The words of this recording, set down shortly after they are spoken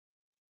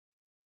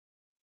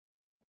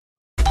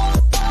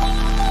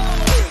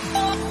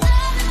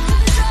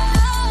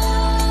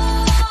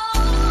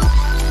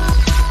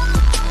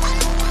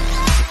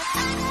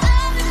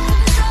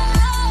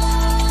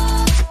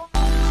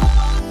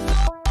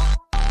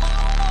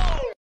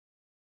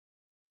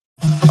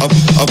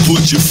I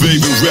put your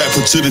favorite rapper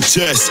to the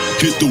test.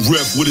 Hit the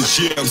ref with a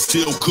chair. I'm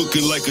still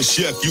cooking like a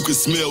chef. You can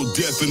smell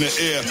death in the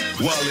air.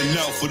 Wildin'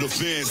 out for the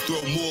fans.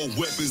 Throw more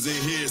weapons in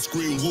here.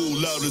 Scream woo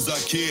loud as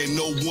I can.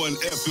 No one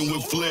effing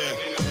with flair.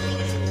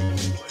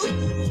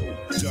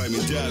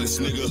 Diamond Dallas,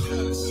 nigga.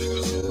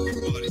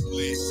 Buddy,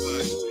 please,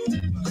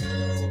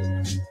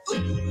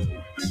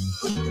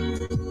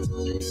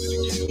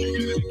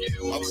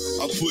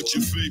 I put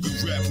your favorite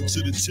rapper to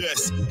the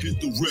test. Hit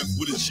the ref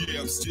with a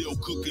chair. I'm still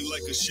cooking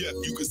like a chef.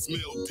 You can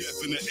smell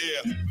death in the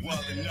air.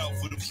 Wildin' out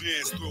for the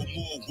fans. Throw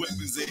more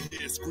weapons in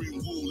here.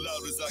 Scream woo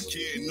loud as I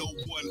can. No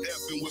one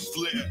effing with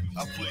flair.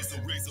 I place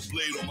a razor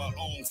blade on my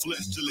own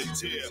flesh till it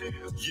tear.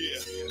 Yeah,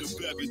 the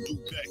Babin do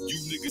back. You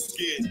niggas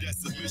scared.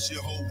 That's a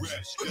mission whole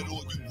rap. That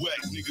all you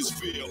whack niggas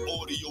fear.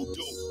 Audio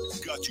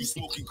dope. Got you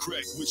smoking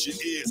crack with your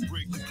ears.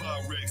 Break the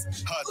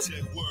Pyrex. High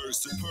tech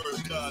words.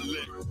 Superb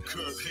dialect.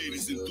 Curb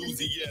haters.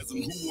 Enthusiasm.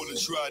 Who wanna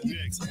try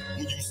next?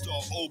 When you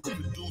start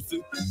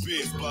overproducing,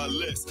 fans buy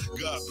less.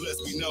 God bless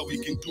me, now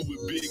we can do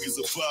it big as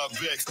a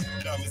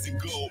 5X. Diamonds and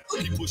gold,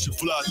 he push a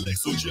fly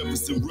Lex on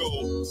Jefferson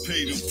Road.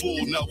 Paid in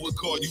full, now what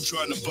car you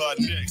trying to buy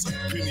next?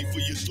 Penny for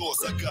your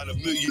thoughts, I got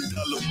 $1 million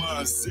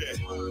mindset.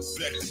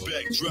 Back to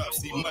back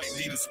drops, he might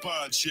need a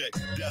spine check.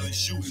 Dallas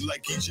shooting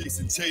like he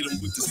Jason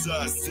Tatum with the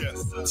side step.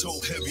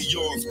 Toe heavy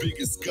arms, big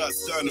as Scott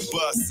Steiner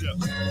bicep.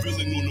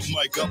 Villain on the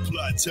mic, I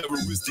apply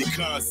terroristic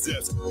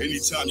concepts.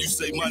 Anytime you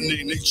say my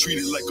name, they treat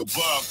it like a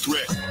bomb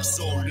threat.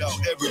 Sold out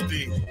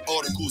everything,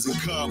 articles and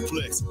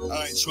complex.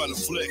 I ain't trying to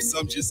flex,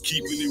 I'm just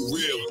keeping it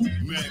real.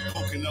 Man,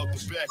 poking out the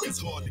back,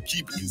 it's hard to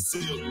keep it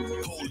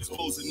concealed. Pole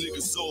exposing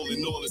niggas' soul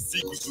and all the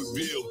secrets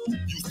revealed.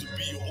 Used to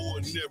be an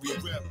ordinary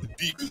rapper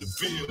deep in the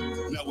field.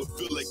 Now it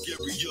feel like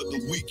every other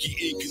week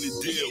he inking a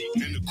deal.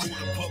 In the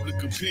court of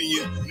public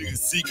opinion, niggas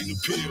seeking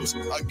appeals.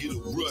 I get a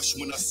rush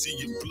when I see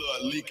your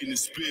blood leaking and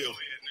spill.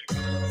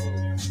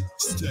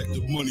 Stack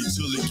the money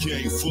till it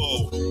can't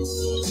fall.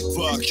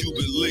 5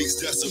 Cuban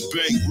links, that's a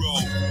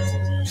bankroll.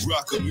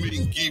 Rock a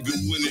mink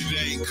even when it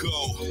ain't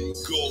cold.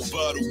 Gold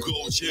bottle,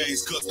 gold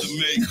chains, custom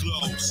made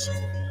clothes.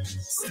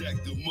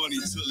 Stack the money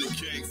till it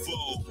can't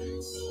fall.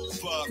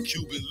 5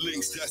 Cuban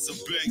links, that's a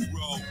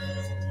bankroll.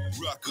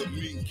 Rock a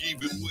mink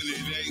even when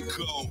it ain't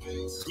cold.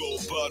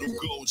 Gold bottle,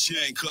 gold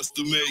chain,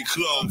 custom made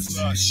clothes.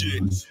 Fly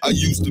shit. I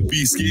used to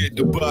be scared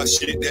to buy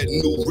shit. That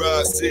new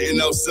ride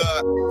sitting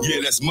outside,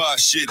 yeah, that's my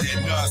shit.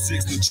 That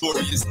 9-6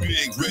 notorious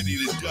big, ready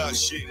to die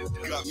shit.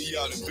 Got me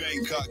out in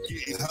Bangkok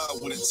getting high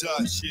with a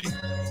tie shit.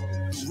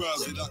 The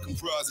rhymes that I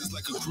comprise is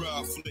like a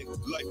crime flick.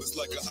 Life is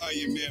like an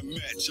Iron Man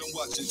match. I'm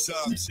watching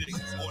time tick.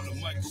 On the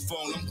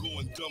microphone, I'm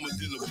going dumber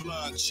than a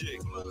blind chick.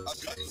 I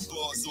got the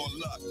bars on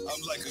lock.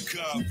 I'm like a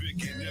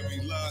convict, and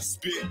every line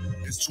spit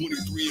is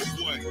 23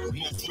 and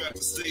 1. Most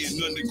rappers staying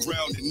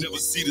underground and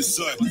never see the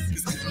sun.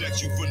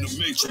 Disconnect you from the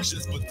matrix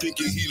just for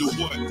thinking he the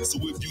one.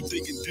 So if you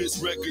thinking diss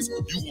records,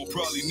 you won't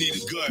probably need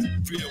a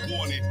gun. Fair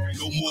warning,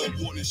 no more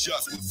warning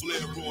shots with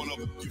flare on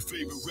them. Your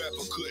favorite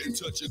rapper couldn't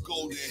touch a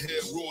golden hair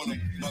on him.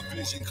 My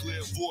vision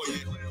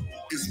clairvoyant.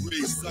 It's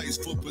raised sights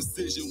for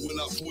precision. When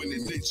I point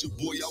at nature,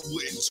 boy, I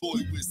wouldn't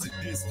toy with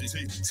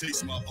sadistic.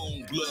 Taste my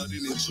own blood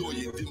and enjoy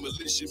it.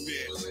 Demolition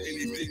man,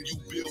 anything you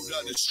build,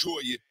 I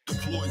destroy it.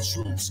 Deploy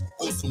troops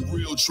on some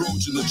real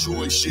Trojan or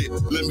Troy shit.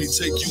 Let me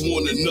take you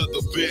on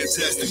another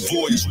fantastic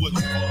voyage.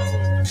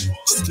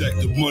 Stack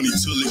the money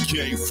till it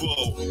can't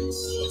fall.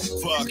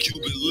 5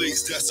 Cuban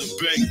links, that's a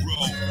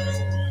bankroll.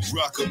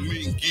 Rock a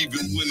mink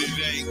even when it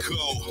ain't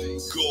cold.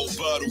 Gold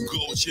bottle,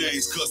 gold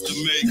chains, custom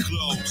made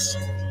clothes.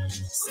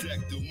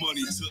 Stack the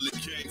money till it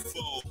can't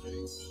fall.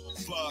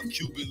 5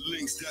 Cuban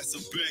links, that's a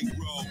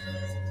bankroll.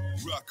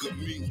 Rock a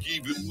mink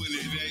even when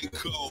it ain't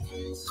cold.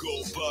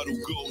 Gold bottle,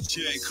 gold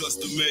chain,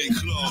 custom made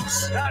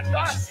clothes.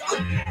 That's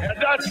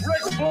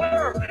Ric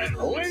Flair.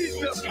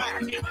 Lead the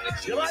pack.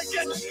 You like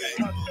it?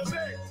 Custom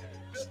made.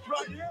 This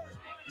right here.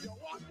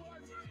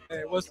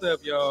 Hey, what's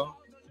up, y'all?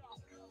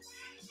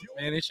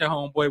 Man, it's your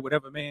homeboy,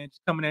 whatever, man.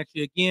 Just coming at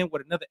you again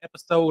with another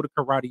episode of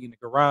Karate in the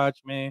Garage,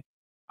 man.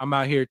 I'm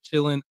out here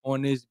chilling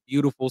on this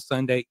beautiful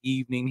Sunday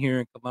evening here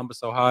in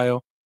Columbus,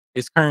 Ohio.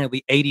 It's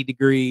currently 80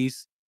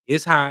 degrees.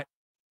 It's hot.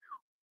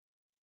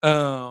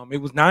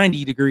 It was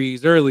 90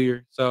 degrees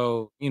earlier,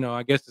 so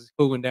I guess it's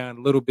cooling down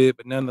a little bit,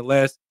 but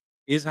nonetheless,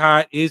 it's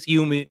hot, it's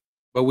humid,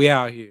 but we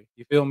out here.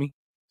 You feel me?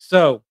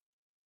 So,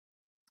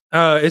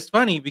 it's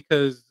funny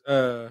because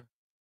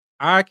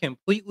I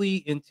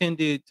completely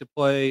intended to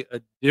play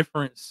a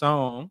different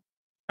song.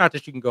 Not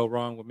that you can go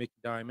wrong with Mickey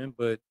Diamond,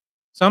 but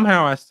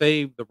somehow I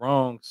saved the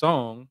wrong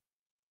song.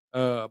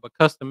 But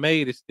Custom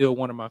Made is still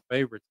one of my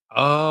favorites.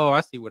 Oh, I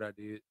see what I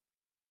did.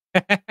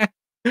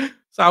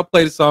 So I'll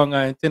play the song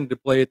I intended to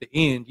play at the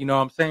end, you know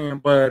what I'm saying?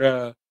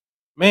 But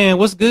man,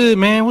 what's good,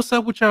 man? What's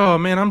up with y'all,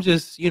 man? I'm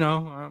just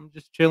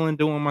chilling,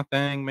 doing my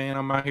thing, man.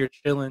 I'm out here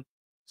chilling,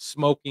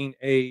 smoking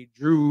a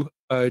Drew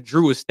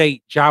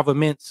Estate Java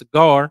Mint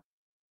cigar.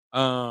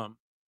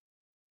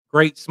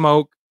 Great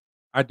smoke.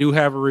 I do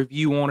have a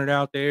review on it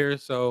out there,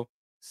 so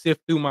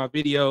sift through my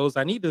videos.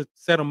 I need to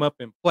set them up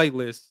in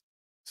playlists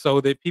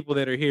So that people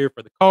that are here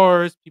for the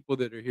cars, people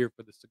that are here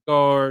for the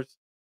cigars,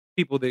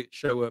 people that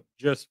show up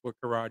just for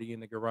karate in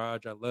the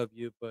garage, I love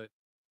you, but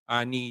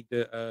I need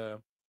to,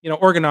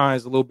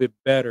 organize a little bit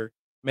better,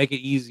 make it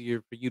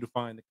easier for you to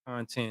find the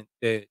content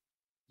that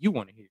you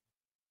want to hear,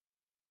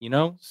 you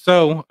know?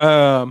 So,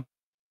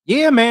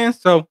 yeah, man.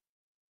 So,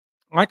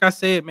 like I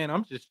said, man,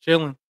 I'm just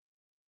chilling.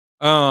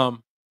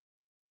 Um,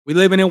 we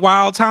living in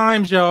wild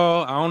times,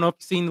 y'all. I don't know if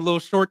you seen the little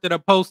short that I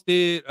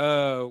posted.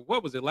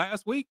 What was it,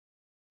 last week?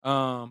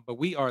 But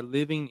we are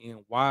living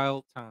in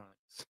wild times.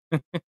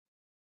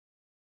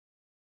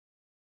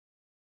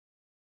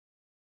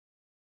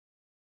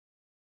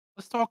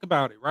 Let's talk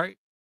about it, right?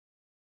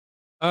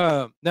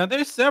 Now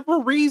there's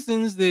several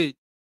reasons that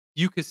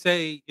you could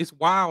say it's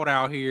wild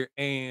out here,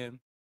 and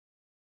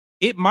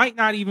it might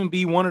not even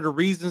be one of the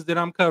reasons that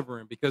I'm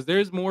covering because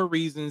there's more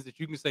reasons that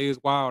you can say is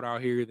wild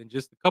out here than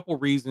just a couple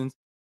reasons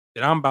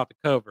that I'm about to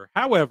cover.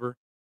 However,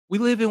 we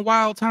live in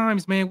wild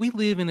times, man. We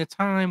live in a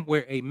time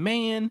where a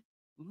man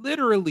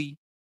literally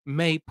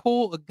may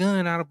pull a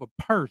gun out of a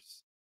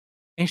purse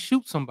and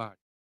shoot somebody.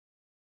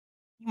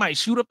 He might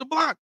shoot up the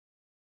block,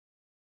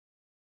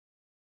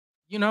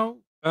 you know?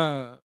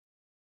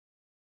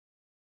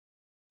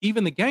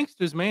 Even the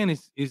gangsters, man,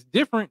 is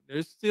different.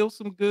 There's still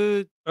some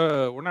good,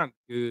 well, not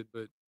good,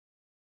 but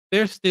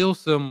there's still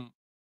some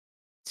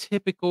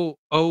typical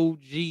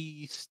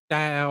OG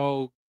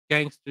style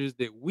gangsters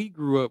that we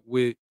grew up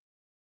with,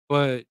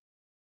 but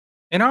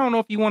and I don't know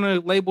if you wanna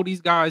label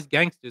these guys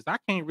gangsters. I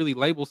can't really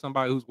label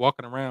somebody who's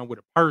walking around with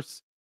a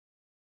purse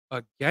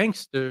a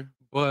gangster,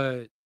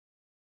 but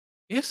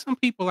there's some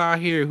people out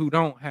here who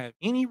don't have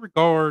any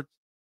regard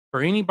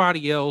for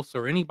anybody else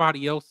or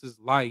anybody else's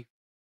life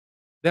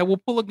that will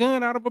pull a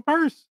gun out of a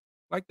purse.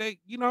 Like they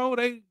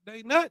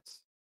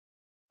nuts.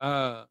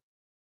 Uh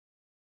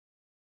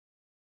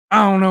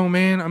I don't know,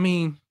 man. I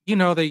mean,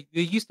 they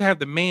used to have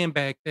the man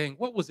bag thing.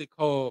 What was it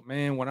called,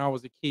 man, when I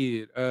was a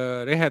kid?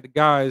 They had the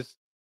guys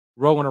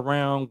rolling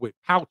around with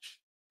pouch.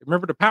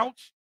 Remember the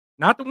pouch?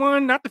 Not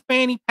the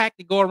fanny pack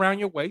to go around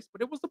your waist,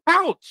 but it was the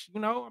pouch,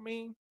 I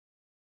mean,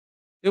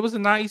 it was a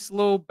nice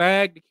little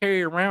bag to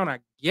carry around, I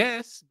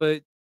guess,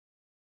 but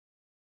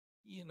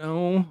I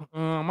don't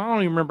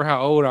even remember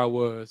how old I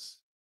was.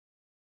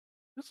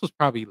 This was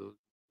probably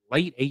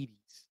late 80s.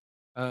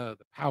 The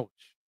pouch.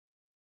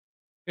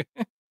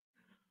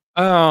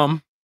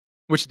 Um,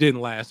 which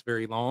didn't last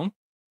very long.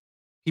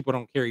 People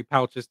don't carry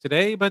pouches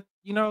today, but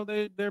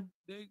they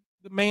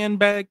the man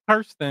bag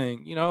purse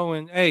thing,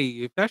 and hey,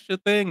 if that's your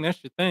thing,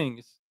 that's your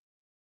thing.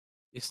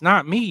 It's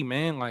not me,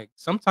 man. Like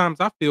sometimes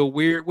I feel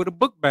weird with a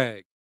book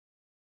bag.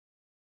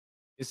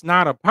 It's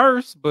not a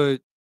purse,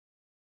 but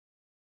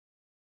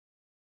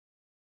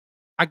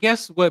I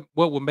guess what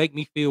would make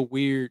me feel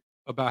weird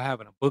about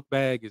having a book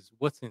bag is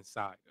what's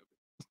inside of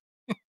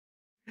it.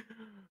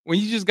 When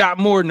you just got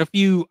more than a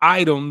few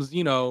items,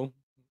 it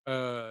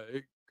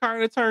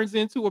kind of turns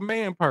into a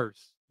man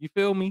purse. You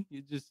feel me?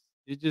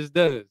 It just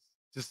does.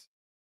 Just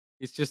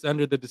It's just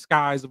under the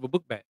disguise of a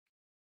book bag.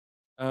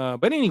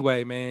 But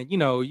anyway, man,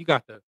 you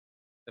got the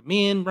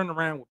men running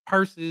around with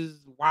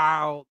purses,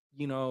 wild,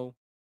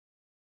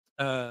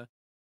 uh,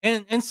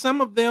 and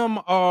some of them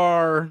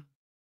are,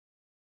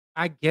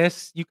 I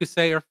guess you could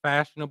say, are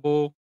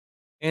fashionable,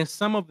 and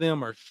some of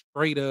them are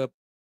straight up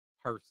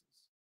purses.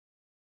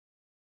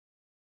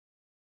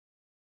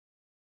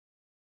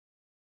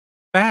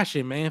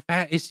 Fashion, man,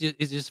 it's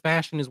just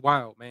fashion is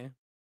wild, man.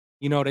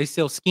 They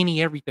sell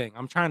skinny everything.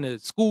 I'm trying to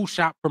school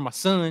shop for my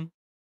son,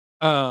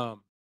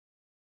 um,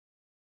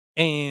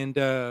 and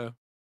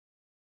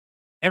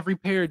every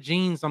pair of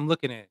jeans I'm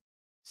looking at,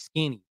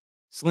 skinny,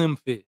 slim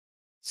fit,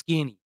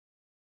 skinny,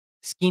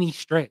 skinny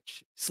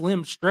stretch,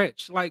 slim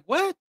stretch. Like,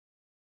 what?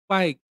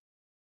 Like,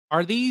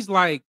 are these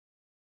like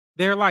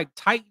they're like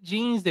tight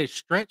jeans that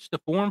stretch to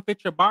form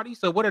fit your body?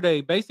 So what are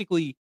they?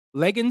 Basically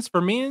leggings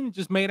for men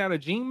just made out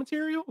of jean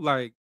material?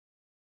 Like,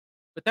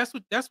 but that's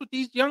what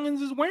these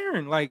youngins is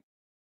wearing. Like,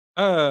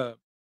 uh,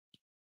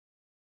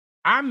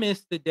 I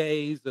miss the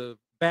days of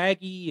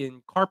baggy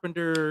and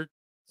carpenter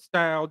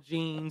style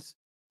jeans,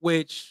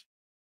 which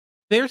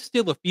there's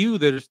still a few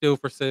that are still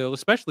for sale,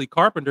 especially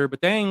carpenter,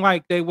 but they ain't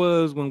like they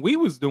was when we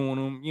was doing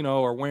them,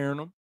 or wearing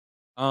them.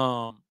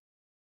 Um,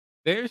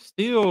 they're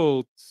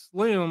still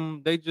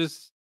slim. They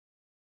just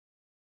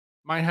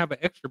might have an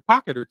extra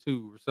pocket or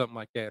two or something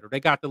like that, or they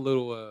got the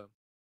little.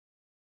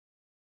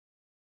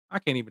 I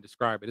can't even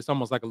describe it. It's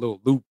almost like a little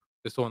loop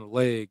that's on the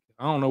leg.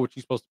 I don't know what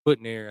you're supposed to put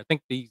in there. I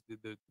think the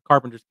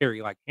carpenters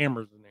carry like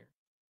hammers in there.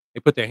 They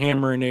put their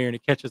hammer in there and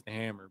it catches the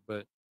hammer.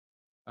 But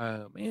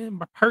man,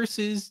 my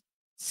purses,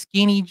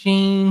 skinny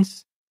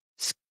jeans,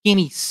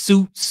 skinny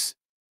suits.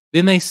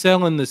 Then they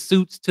selling the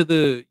suits to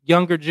the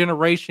younger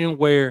generation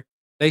where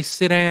they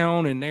sit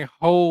down and their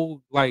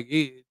whole like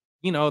it,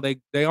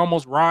 they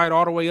almost ride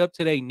all the way up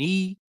to their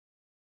knee.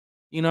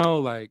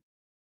 Like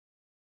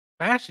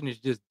fashion is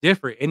just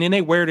different. And then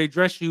they wear their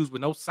dress shoes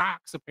with no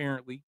socks.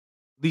 Apparently,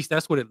 at least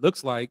that's what it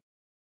looks like.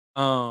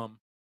 Um,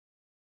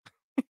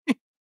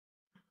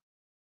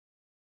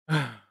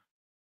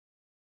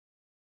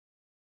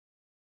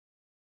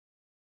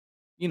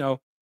 You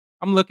know,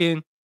 I'm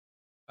looking,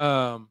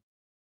 um,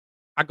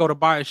 I go to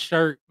buy a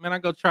shirt, man, I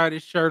go try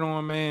this shirt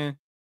on, man,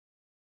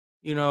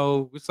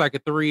 it's like a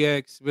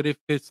 3X, but it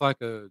fits like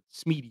a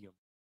medium.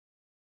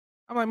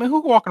 I'm like, "Man,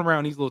 who walking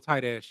around these little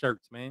tight ass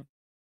shirts, man?"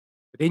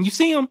 But then you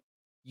see them,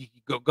 you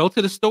go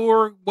to the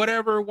store,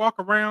 whatever, walk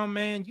around,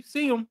 man, you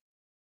see them,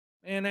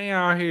 man, they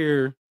out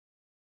here.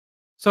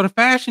 So the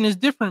fashion is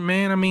different,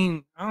 man. I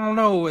mean, I don't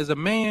know, as a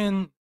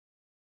man,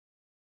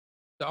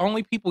 the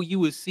only people you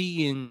would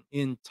see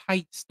in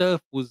tight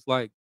stuff was,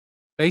 like,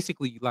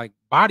 basically, like,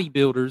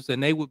 bodybuilders,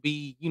 and they would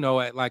be,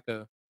 at, like,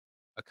 a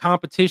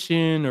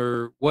competition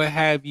or what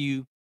have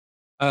you,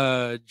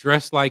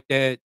 dressed like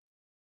that.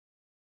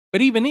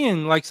 But even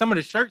then, like, some of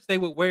the shirts they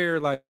would wear,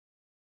 like,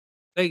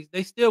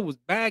 they still was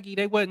baggy,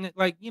 they wasn't,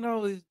 like,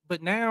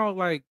 but now,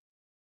 like,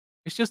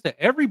 it's just a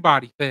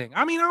everybody thing.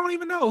 I mean, I don't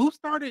even know who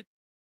started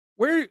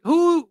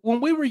who when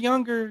we were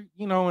younger,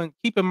 and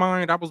keep in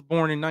mind I was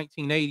born in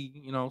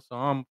 1980, so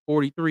I'm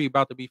 43,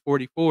 about to be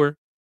 44.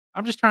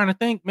 I'm just trying to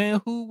think, man,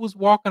 who was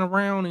walking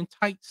around in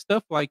tight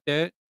stuff like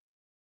that?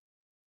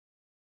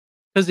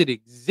 Because it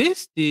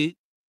existed,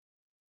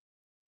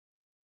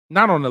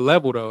 not on the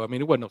level though. I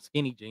mean, it wasn't no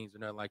skinny jeans or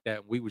nothing like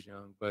that when we was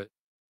young, but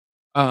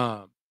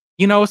um,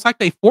 it's like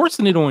they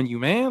forcing it on you,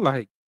 man.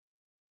 Like,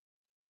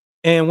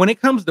 and when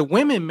it comes to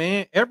women,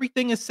 man,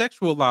 everything is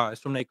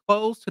sexualized from their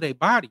clothes to their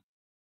body.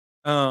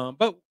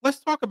 But let's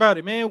talk about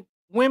it, man.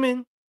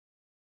 Women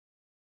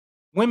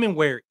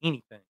wear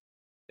anything.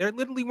 They're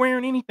literally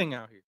wearing anything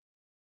out here.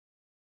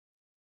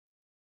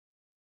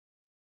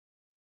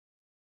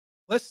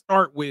 Let's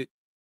start with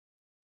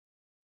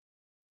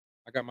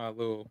I got my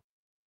little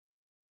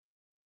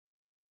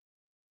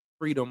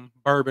Freedom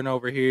bourbon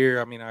over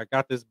here. I mean, I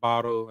got this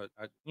bottle.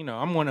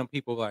 I'm one of them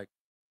people like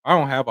I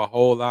don't have a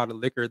whole lot of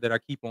liquor that I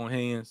keep on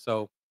hand,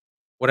 so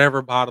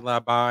whatever bottle I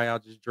buy, I'll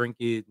just drink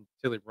it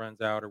until it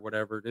runs out or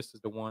whatever. This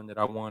is the one that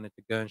I won at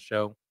the gun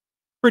show.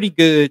 Pretty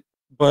good,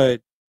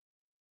 but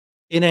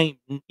it ain't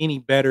any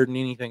better than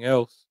anything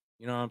else.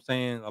 You know what I'm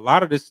saying? A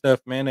lot of this stuff,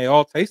 man, they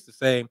all taste the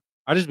same.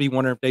 I just be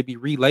wondering if they be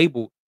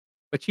relabeled.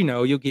 But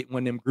you'll get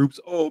one of them groups.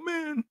 Oh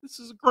man, this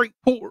is a great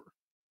pour.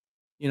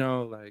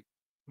 Like,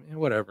 man,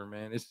 whatever,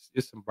 man. It's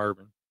some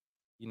bourbon.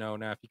 Now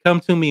if you come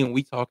to me and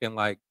we talking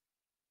like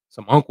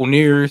some Uncle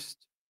Nearest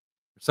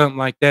or something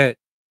like that,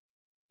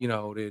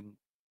 then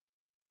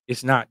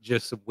it's not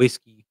just some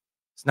whiskey.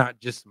 It's not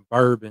just some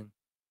bourbon.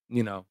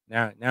 Now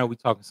we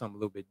talking something a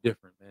little bit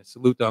different, man.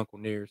 Salute to Uncle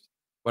Nearest,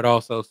 but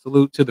also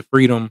salute to the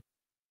Freedom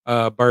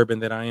bourbon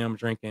that I am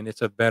drinking.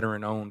 It's a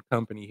veteran owned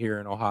company here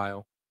in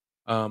Ohio.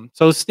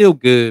 So it's still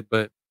good,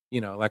 but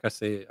like I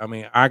said, I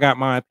mean, I got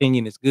my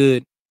opinion. It's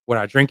good. Would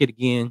I drink it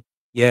again?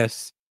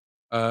 Yes.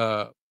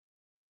 Uh,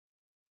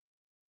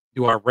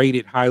 do I rate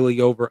it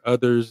highly over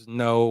others?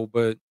 No,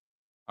 but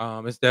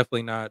it's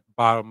definitely not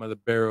bottom of the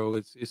barrel.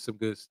 It's some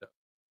good stuff.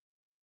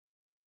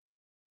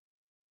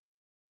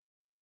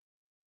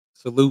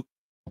 Salute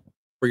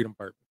Freedom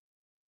Bourbon.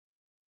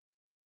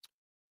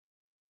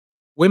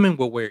 Women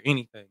will wear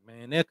anything,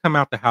 man. They'll come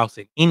out the house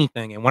in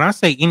anything, and when I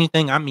say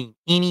anything, I mean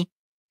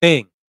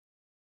anything.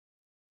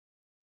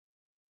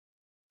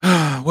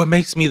 What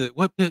makes me the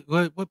what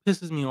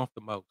pisses me off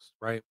the most,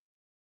 right?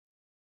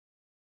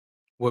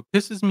 What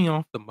pisses me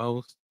off the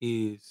most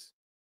is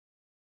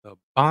the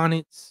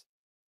bonnets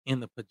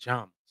and the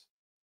pajamas.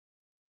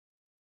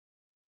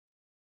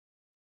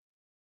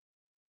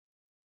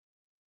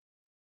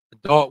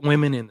 Adult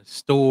women in the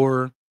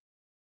store,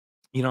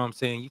 you know what I'm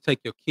saying? You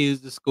take your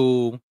kids to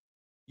school,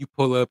 you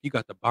pull up, you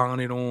got the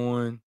bonnet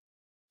on,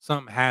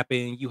 something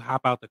happened, you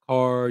hop out the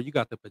car, you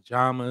got the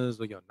pajamas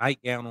or your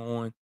nightgown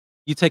on.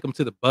 You take them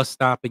to the bus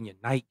stop in your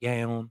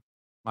nightgown,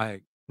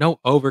 like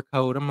no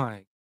overcoat. I'm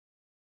like,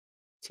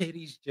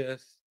 titties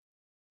just,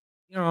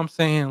 you know what I'm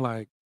saying?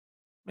 Like,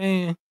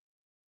 man,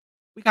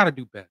 we got to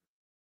do better,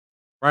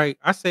 right?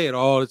 I say it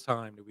all the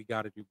time that we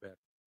got to do better.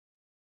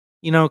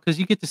 Because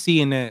you get to see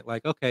in that,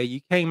 like, okay,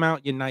 you came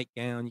out your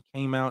nightgown, you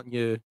came out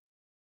in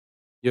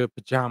your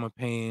pajama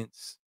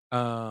pants,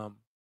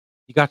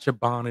 you got your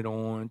bonnet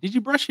on. Did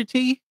you brush your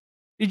teeth?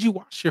 Did you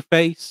wash your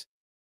face?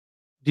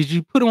 Did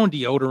you put on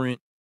deodorant?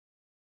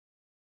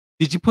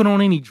 Did you put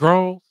on any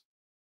drawers?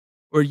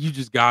 Or you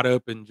just got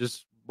up and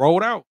just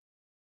rolled out?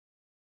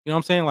 You know what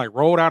I'm saying? Like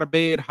rolled out of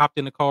bed, hopped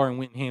in the car, and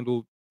went and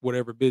handled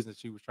whatever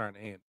business you was trying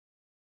to handle.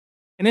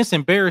 And it's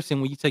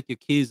embarrassing when you take your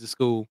kids to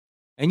school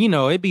and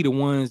it be the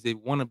ones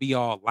that want to be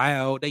all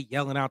loud. They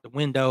yelling out the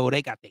window.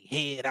 They got their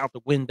head out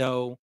the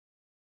window,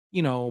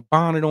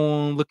 bonnet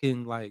on,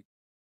 looking like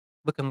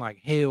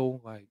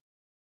hell. Like,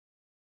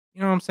 you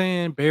know what I'm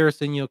saying?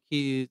 Embarrassing your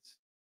kids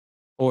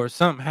or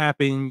something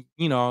happen,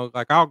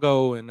 like I'll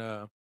go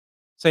and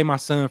say my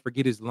son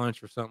forget his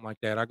lunch or something like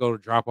that. I go to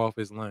drop off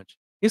his lunch.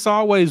 It's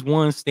always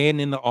one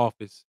standing in the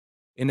office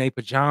in their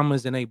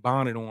pajamas and a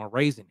bonnet on,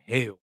 raising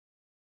hell.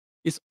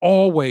 It's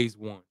always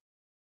one.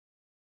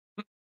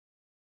 But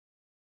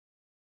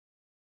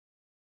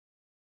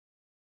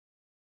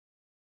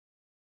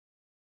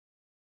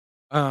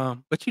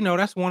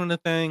that's one of the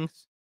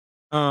things.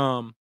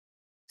 Um,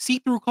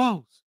 see-through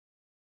clothes.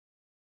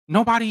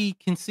 Nobody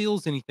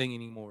conceals anything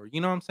anymore. You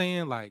know what I'm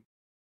saying? Like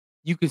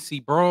you can see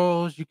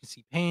bras, you can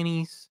see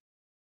panties.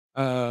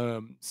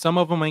 Some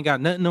of them ain't got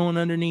nothing on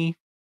underneath,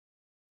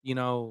 you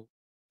know.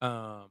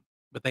 Um,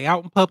 but they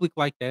out in public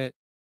like that.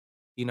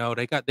 You know,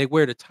 they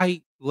wear the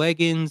tight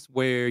leggings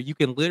where you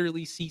can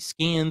literally see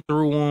skin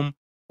through them,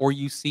 or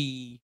you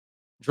see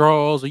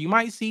draws, or you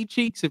might see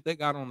cheeks if they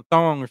got on a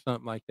thong or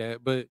something like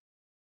that. But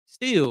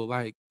still,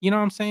 like, you know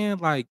what I'm saying?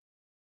 Like,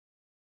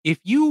 if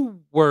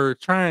you were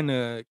trying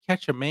to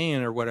catch a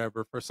man or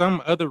whatever for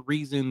some other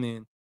reason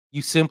than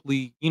you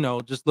simply,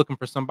 just looking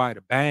for somebody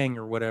to bang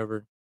or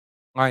whatever,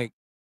 like,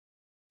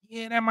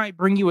 yeah, that might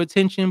bring you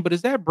attention, but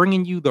is that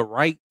bringing you the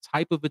right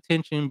type of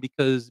attention?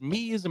 Because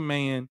me as a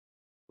man,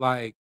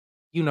 like,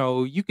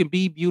 you can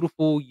be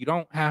beautiful. You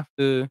don't have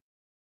to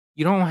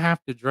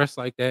dress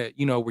like that,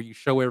 where you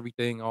show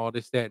everything, all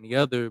this, that, and the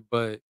other.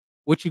 But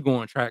what you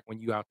going to track when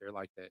you out there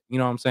like that? You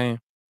know what I'm saying?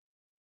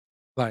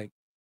 Like,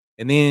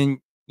 and then,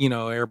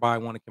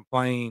 everybody want to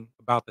complain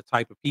about the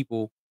type of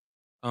people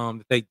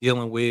that they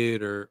dealing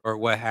with or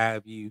what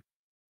have you.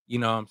 You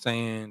know what I'm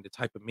saying? The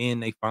type of men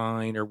they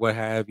find or what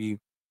have you.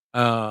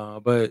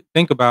 But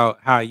think about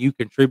how you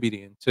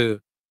contributing to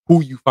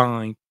who you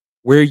find,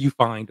 where you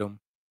find them,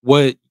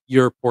 what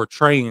you're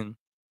portraying.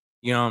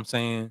 You know what I'm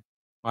saying?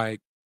 Like,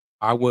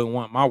 I wouldn't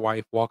want my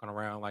wife walking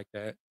around like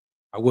that.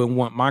 I wouldn't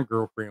want my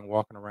girlfriend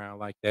walking around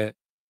like that.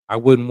 I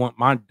wouldn't want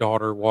my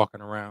daughter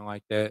walking around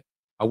like that.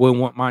 I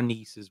wouldn't want my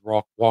nieces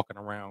walking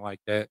around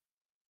like that.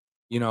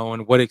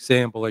 And what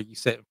example are you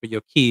setting for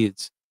your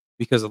kids?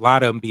 Because a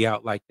lot of them be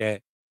out like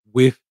that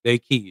with their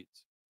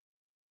kids.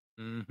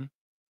 Mhm.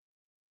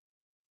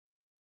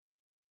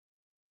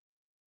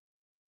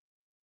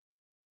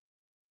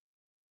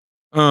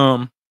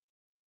 Um,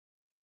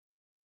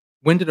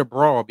 when did a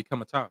brawl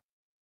become a top?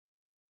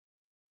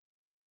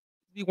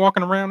 Be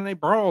walking around in they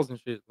brawls and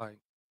shit,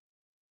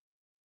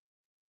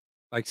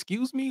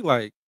 excuse me,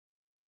 like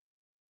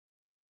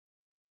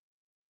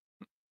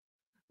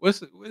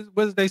what's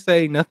they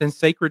say? Nothing's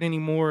sacred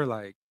anymore.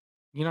 Like,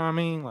 you know what I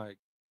mean? Like,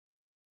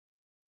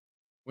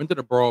 when did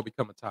a brawl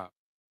become a top?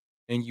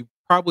 And you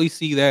probably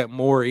see that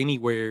more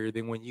anywhere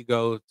than when you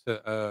go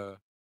to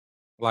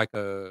like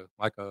a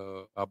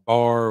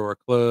bar or a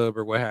club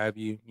or what have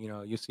you.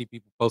 You see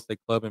people post their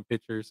clubbing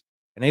pictures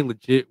and they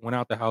legit went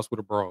out the house with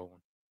a bra on.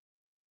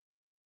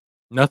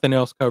 Nothing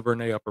else covering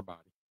their upper body.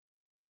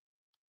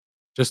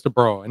 Just a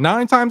bra. And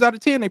 9 times out of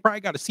 10, they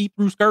probably got a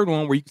see-through skirt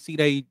on where you can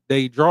see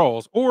they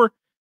draws. Or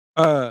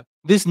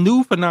this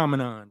new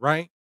phenomenon,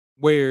 right?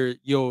 Where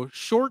your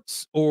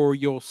shorts or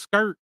your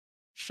skirt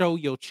show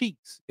your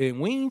cheeks. And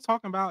we ain't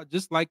talking about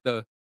just like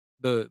the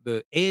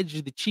edge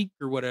of the cheek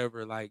or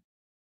whatever. Like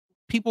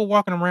people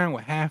walking around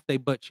with half their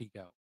butt cheek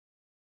out.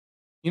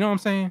 You know what I'm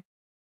saying?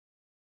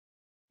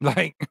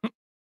 Like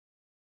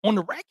on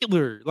the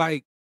regular,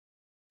 like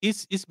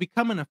it's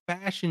becoming a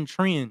fashion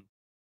trend,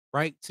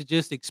 right? To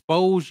just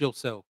expose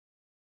yourself.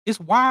 It's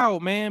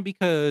wild, man,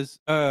 because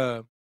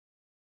man,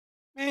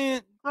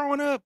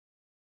 growing up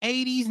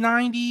 80s,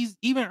 90s,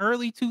 even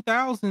early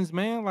 2000s,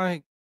 man,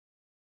 like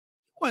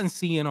wasn't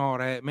seeing all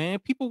that, man.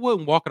 People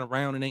wasn't walking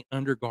around in their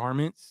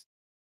undergarments.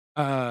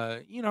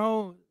 You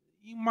know,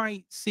 you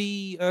might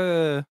see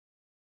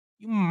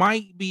you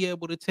might be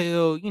able to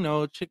tell,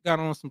 a chick got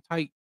on some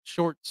tight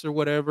shorts or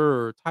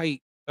whatever or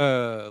tight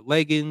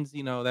leggings,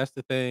 that's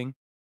the thing.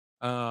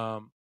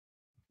 Um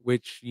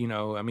which,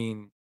 I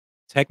mean,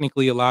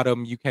 technically a lot of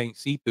them you can't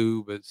see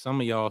through, but some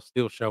of y'all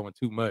still showing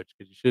too much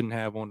because you shouldn't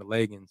have on the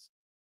leggings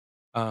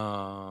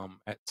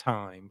at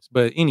times.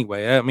 But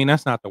anyway, I mean,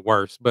 that's not the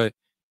worst. But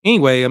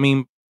anyway, I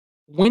mean,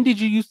 when did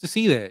you used to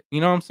see that?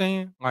 You know what I'm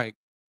saying? Like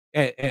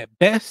at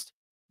best,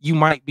 you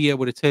might be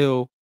able to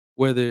tell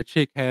whether a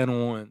chick had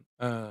on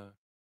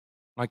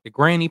like the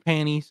granny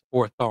panties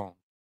or a thong,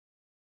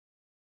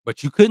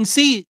 but you couldn't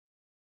see it.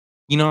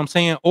 You know what I'm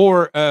saying?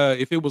 Or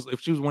if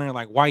she was wearing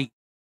like white,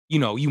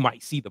 you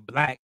might see the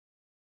black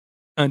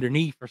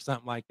underneath or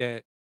something like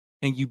that,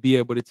 and you'd be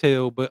able to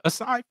tell. But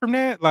aside from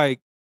that, like,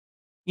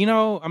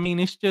 I mean,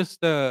 it's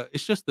just the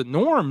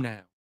norm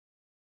now.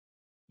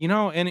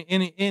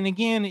 And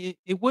again,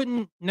 it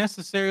wouldn't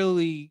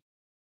necessarily.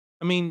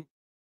 I mean,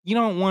 you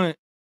don't want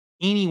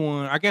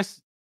anyone. I guess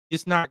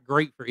it's not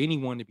great for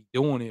anyone to be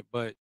doing it,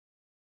 but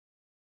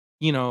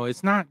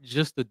it's not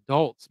just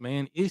adults,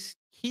 man. It's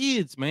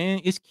kids, man.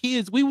 It's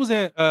kids. We was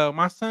at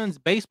my son's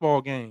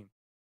baseball game.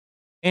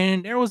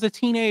 And there was a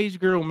teenage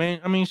girl, man.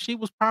 I mean, she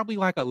was probably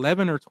like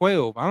 11 or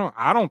 12.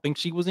 I don't think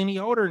she was any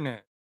older than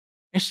that.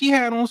 And she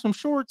had on some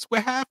shorts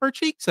with half her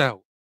cheeks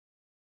out.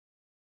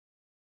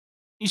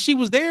 And she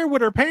was there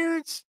with her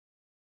parents,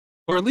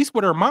 or at least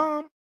with her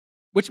mom,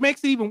 which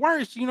makes it even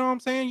worse. You know what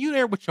I'm saying? You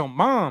there with your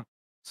mom.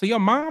 So your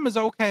mom is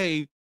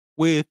okay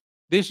with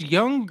this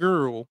young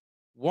girl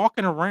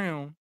walking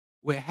around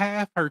with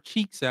half her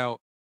cheeks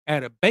out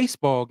at a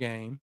baseball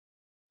game,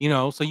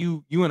 so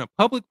you in a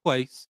public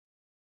place.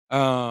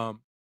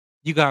 Um,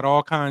 you got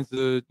all kinds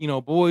of,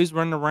 boys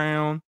running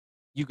around.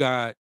 You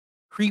got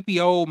creepy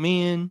old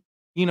men.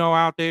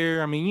 out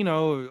there. I mean,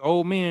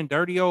 old men,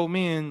 dirty old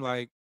men,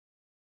 like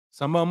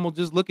some of them will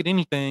just look at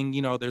anything.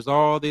 There's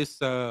all this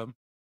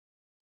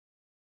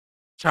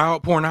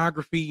child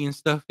pornography and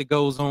stuff that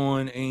goes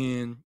on,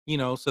 and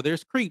so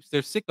there's creeps,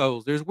 there's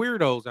sickos, there's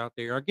weirdos out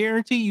there. I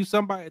guarantee you,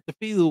 somebody at the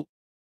field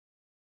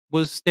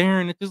was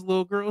staring at this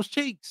little girl's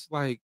cheeks.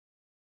 Like,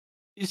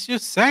 it's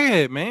just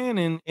sad,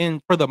 man.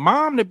 And for the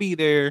mom to be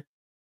there,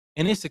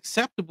 and it's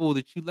acceptable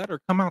that you let her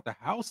come out the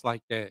house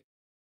like that,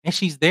 and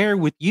she's there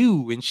with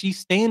you, and she's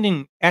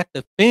standing at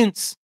the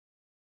fence,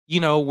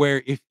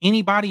 where if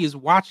anybody is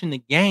watching the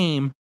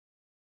game,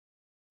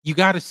 you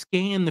got to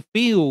scan the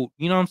field.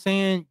 You know what I'm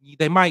saying?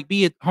 They might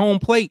be at home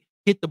plate,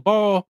 hit the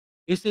ball,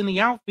 it's in the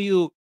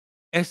outfield.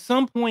 At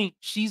some point,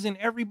 she's in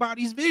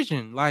everybody's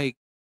vision. Like,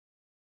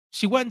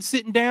 she wasn't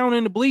sitting down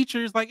in the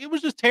bleachers. Like, it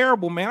was just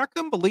terrible, man. I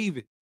couldn't believe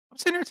it. I'm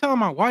sitting there telling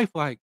my wife,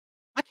 like,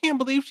 I can't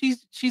believe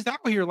she's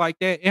out here like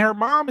that. And her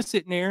mom is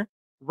sitting there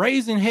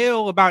raising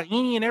hell about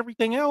any and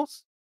everything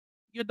else.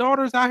 Your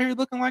daughter's out here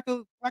looking like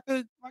a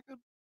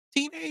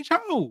teenage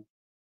hoe.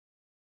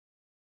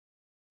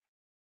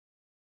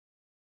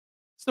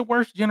 It's the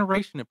worst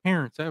generation of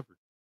parents ever,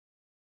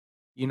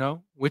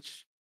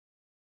 which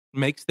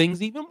makes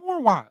things even more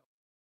wild.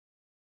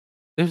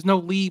 There's no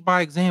lead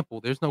by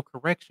example. There's no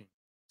correction.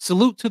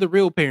 Salute to the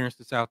real parents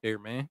that's out there,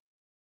 man.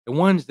 The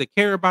ones that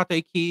care about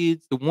their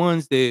kids, the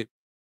ones that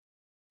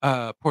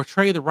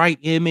portray the right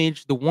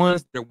image, the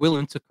ones that are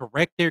willing to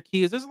correct their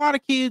kids. There's a lot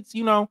of kids,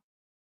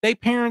 they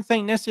parents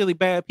ain't necessarily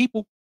bad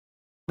people,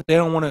 but they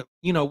don't want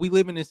to, we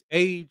live in this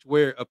age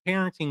where of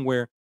parenting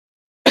where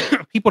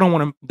people don't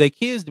want their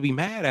kids to be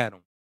mad at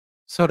them.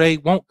 So they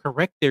won't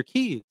correct their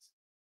kids.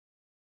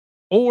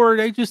 Or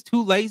they just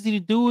too lazy to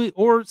do it,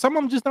 or some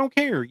of them just don't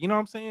care, you know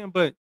what I'm saying?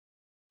 But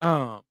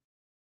um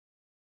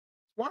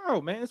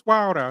wild, man. It's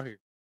wild out here.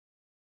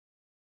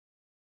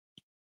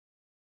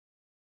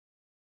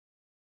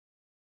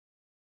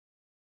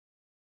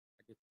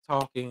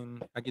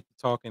 I get to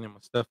talking and my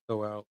stuff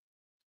go out.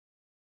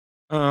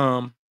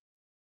 Um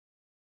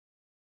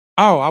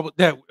oh, I was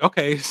that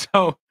okay,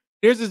 so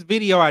there's this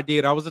video I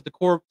did. I was at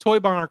the Toy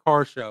Barn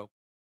car show,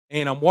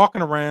 and I'm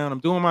walking around, I'm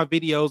doing my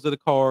videos of the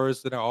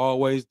cars that I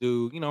always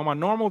do, my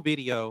normal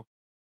video.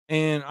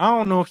 And I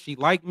don't know if she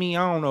liked me.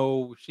 I don't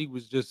know. She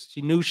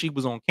knew she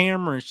was on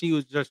camera and she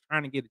was just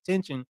trying to get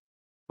attention.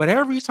 But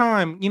every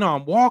time,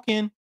 I'm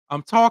walking,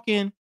 I'm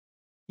talking,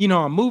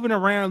 I'm moving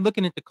around,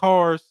 looking at the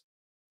cars,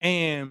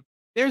 and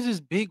there's this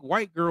big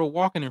white girl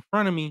walking in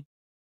front of me,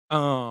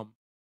 um,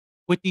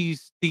 with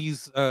these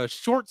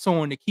shorts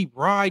on that keep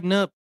riding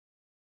up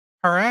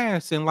her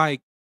ass, and like,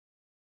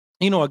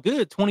 a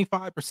good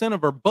 25%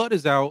 of her butt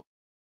is out.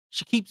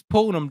 She keeps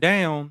pulling them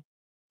down,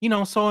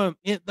 so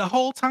the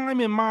whole time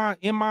in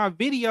my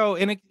video,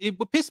 and it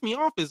would piss me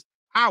off is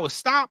I would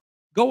stop,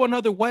 go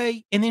another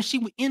way, and then she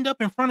would end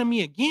up in front of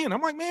me again.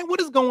 I'm like, man,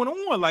 what is going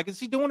on? Like, is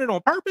she doing it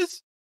on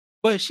purpose?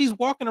 But she's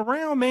walking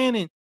around, man,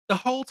 and the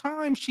whole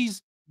time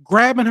she's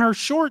grabbing her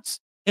shorts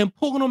and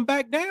pulling them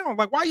back down.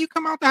 Like, why you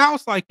come out the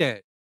house like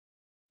that?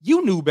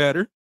 You knew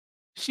better.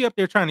 She up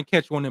there trying to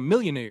catch one of them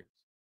millionaires,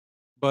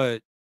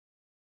 but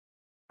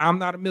I'm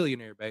not a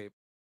millionaire, babe,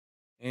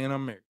 and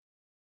I'm married.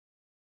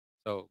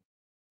 So,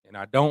 and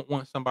I don't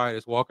want somebody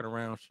that's walking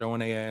around showing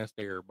their ass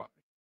to everybody.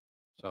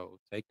 So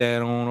take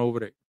that on over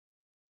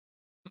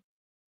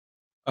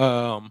there.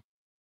 Um,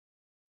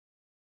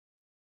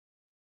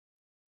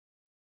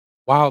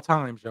 Wild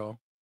times, y'all.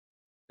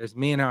 There's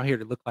men out here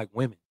that look like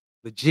women,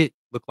 legit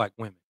look like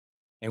women.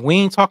 And we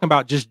ain't talking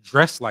about just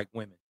dress like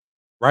women,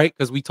 right?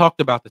 Because we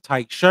talked about the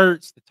tight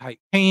shirts, the tight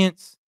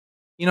pants,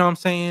 you know what I'm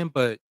saying?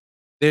 But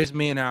there's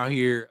men out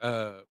here,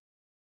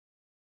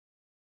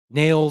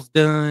 nails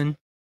done,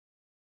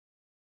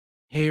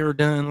 hair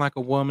done like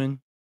a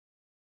woman.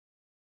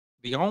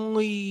 The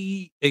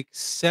only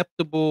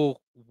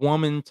acceptable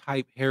woman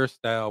type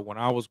hairstyle when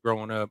I was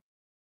growing up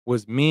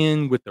was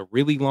men with the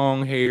really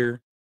long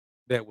hair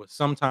that would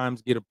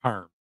sometimes get a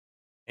perm.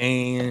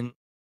 And,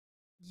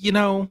 you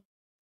know,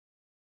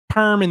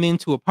 perm and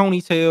into a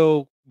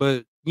ponytail,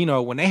 but,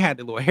 when they had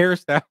the little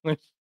hairstyle,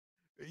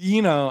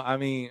 I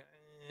mean,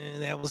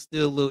 that was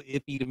still a little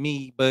iffy to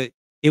me, but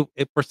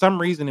it for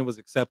some reason, it was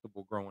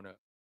acceptable growing up.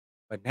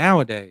 But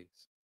nowadays,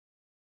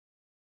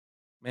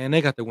 man,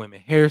 they got the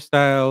women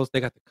hairstyles, they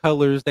got the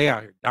colors, they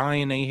out here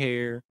dyeing their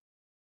hair.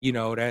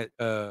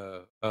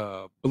 That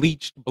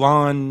bleached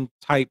blonde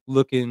type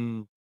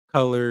looking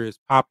color is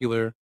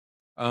popular.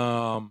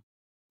 Um,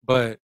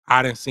 but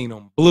I didn't see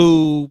them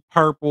blue,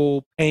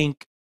 purple,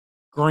 pink,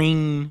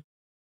 green,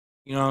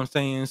 you know what I'm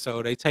saying?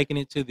 So they taking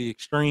it to the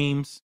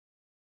extremes.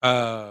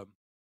 Um,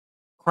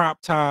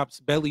 Crop tops,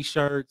 belly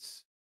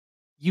shirts,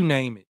 you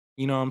name it.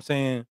 You know what I'm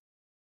saying?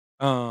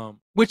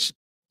 Which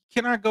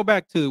can I go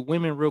back to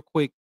women real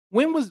quick?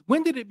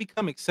 When did it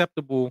become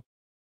acceptable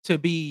to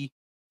be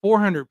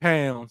 400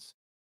 pounds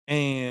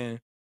and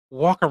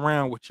walk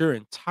around with your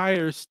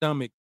entire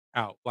stomach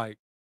out? Like,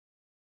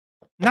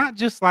 not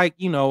just like,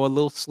 a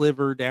little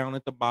sliver down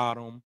at the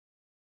bottom,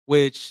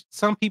 which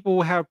some people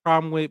will have a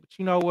problem with, but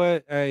you know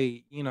what?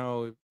 Hey,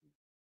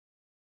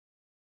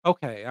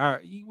 Okay,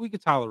 alright, we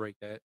could tolerate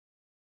that.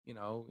 You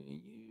know,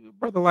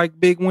 brother like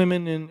big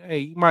women, and hey,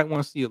 you might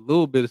want to see a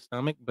little bit of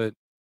stomach, but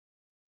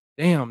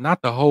damn,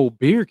 not the whole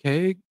beer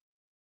keg.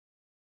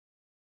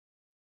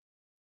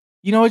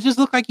 You know, it just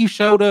looked like you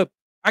showed up.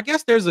 I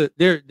guess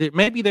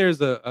maybe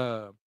there's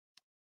a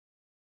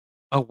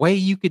way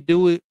you could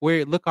do it where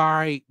it look all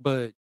right,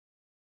 but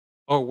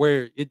or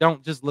where it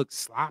don't just look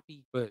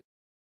sloppy. But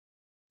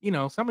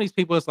some of these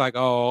people, it's like,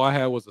 oh, all I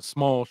had was a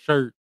small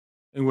shirt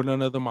and with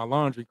none other my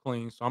laundry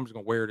clean, so I'm just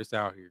gonna wear this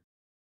out here.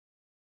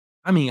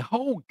 I mean,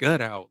 whole gut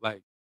out,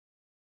 like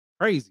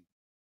crazy.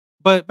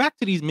 But back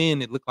to these men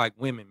that look like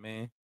women,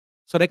 man.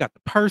 So they got the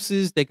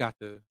purses, they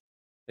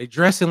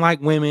dressing like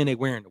women, they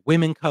wearing the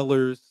women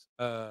colors,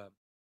 hair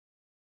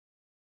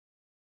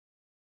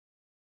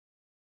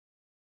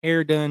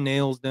done,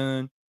 nails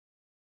done.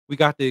 We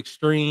got the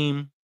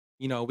extreme,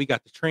 we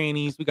got the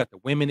trannies, we got the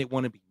women that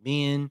want to be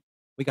men,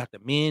 we got the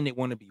men that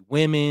want to be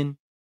women.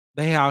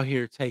 They out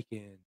here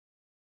taking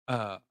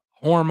uh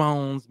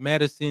hormones,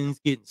 medicines,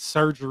 getting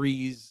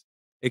surgeries,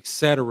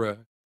 etc.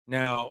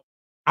 Now,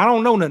 I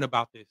don't know nothing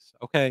about this,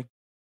 okay?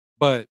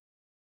 But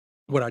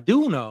what I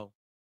do know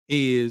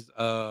is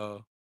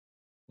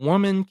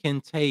woman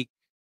can take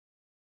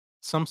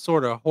some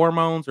sort of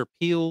hormones or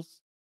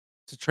pills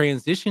to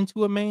transition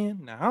to a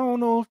man. Now, I don't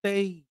know if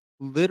they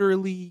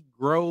literally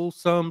grow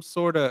some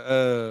sort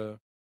of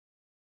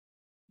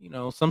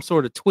some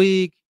sort of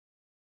twig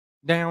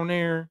down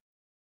there.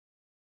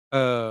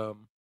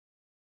 Um,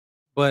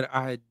 but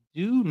I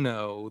do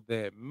know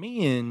that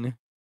men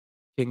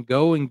can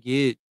go and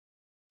get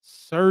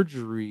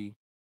surgery,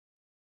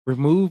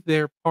 remove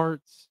their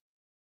parts,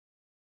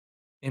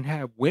 and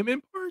have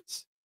women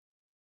parts.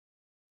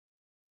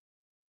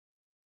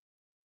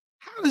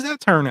 How does that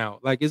turn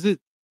out? Like, do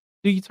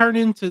you turn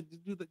into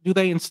do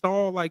they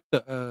install like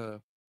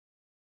the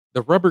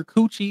rubber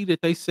coochie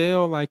that they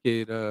sell like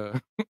at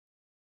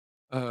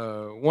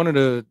one of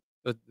the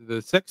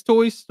sex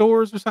toy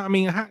stores or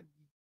something? I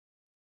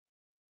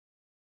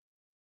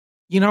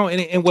mean,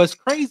 and what's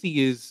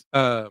crazy is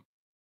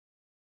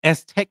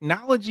as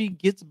technology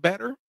gets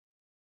better,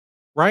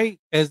 right?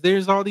 As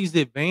there's all these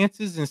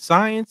advances in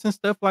science and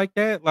stuff like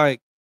that,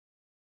 like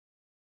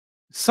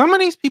some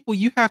of these people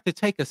you have to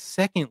take a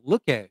second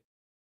look at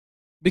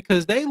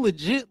because they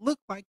legit look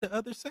like the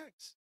other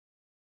sex.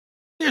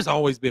 There's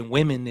always been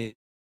women that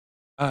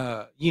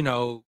a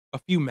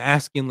few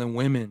masculine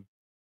women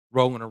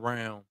rolling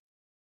around.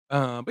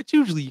 But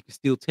usually you can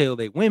still tell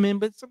they women,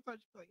 but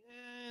sometimes you're like,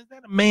 is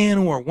that a man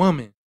or a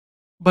woman?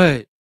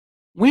 But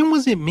when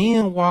was it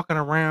men walking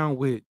around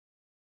with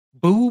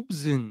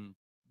boobs and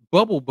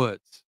bubble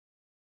butts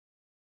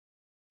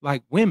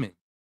like women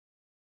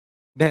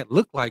that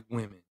look like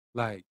women?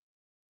 Like,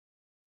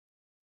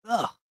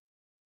 ugh.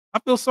 I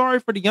feel sorry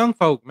for the young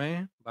folk,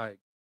 man. Like,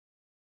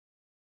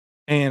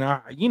 and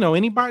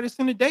anybody that's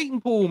in the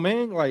dating pool,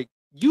 man, like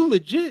you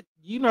legit,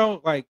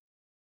 like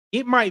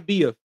it might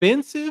be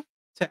offensive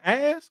to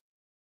ask,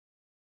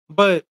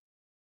 but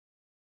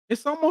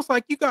it's almost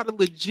like you gotta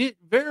legit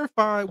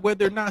verify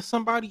whether or not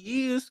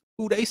somebody is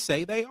who they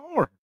say they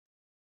are.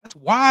 That's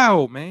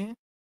wild, man.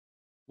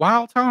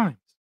 Wild times.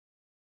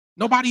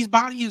 Nobody's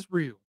body is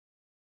real.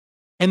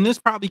 And this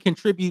probably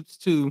contributes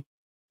to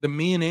the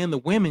men and the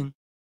women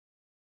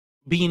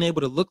being able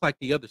to look like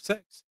the other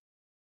sex.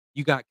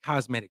 You got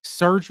cosmetic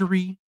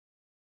surgery,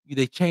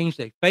 they change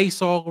their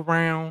face all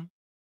around.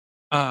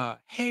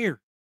 Hair.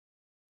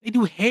 They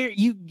do hair,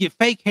 you can get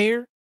fake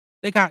hair.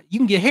 You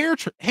can get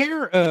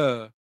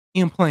hair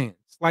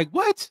implants. Like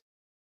what?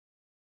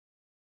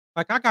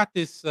 Like I got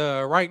this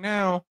right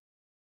now.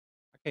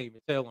 I can't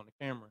even tell on the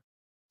camera.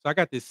 So I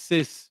got this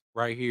cyst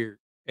right here,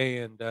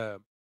 and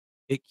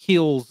it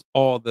kills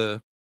all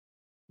the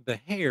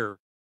hair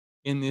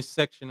in this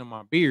section of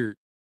my beard.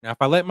 Now, if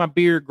I let my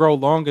beard grow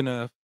long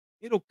enough,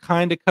 it'll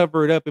kind of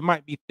cover it up. It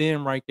might be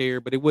thin right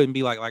there, but it wouldn't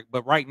be like.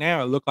 But right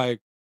now, it looked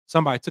like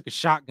somebody took a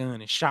shotgun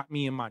and shot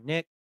me in my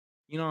neck.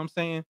 You know what I'm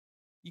saying?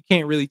 You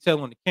can't really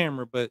tell on the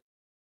camera, but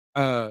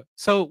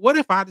so what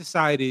if I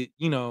decided,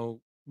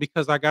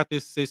 because I got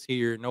this cyst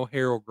here, no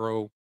hair will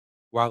grow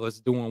while it's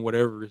doing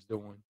whatever it's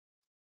doing.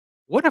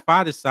 What if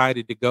I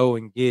decided to go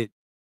and get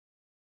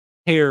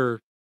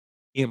hair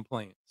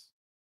implants?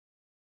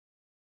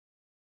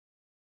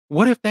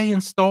 What if they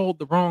installed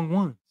the wrong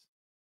ones?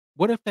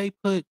 What if they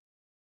put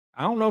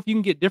I don't know if you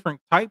can get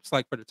different types,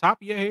 like, for the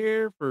top of your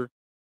hair what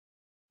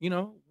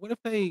if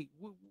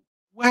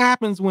what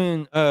happens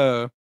when,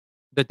 the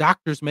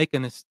doctors make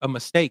a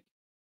mistake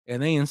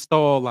and they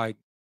install, like,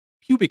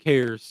 pubic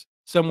hairs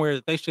somewhere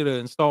that they shoulda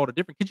installed a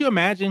different could you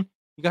imagine?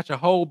 You got your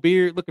whole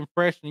beard looking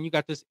fresh, and you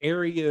got this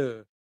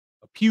area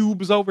of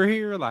pubes over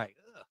here, like,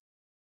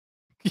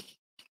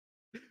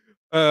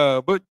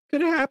 ugh. But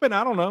could it happen?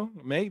 I don't know,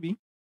 maybe.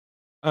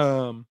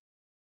 Um,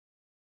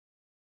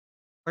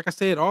 like I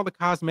said, all the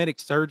cosmetic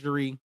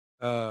surgery,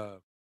 uh,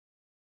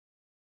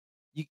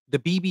 the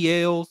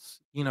BBLs,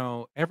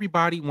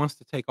 everybody wants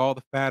to take all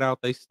the fat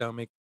out their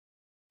stomach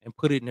and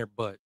put it in their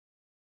butt.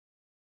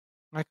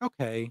 Like,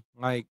 okay,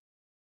 like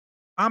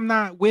I'm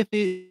not with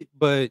it,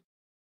 but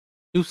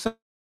do some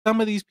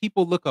of these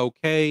people look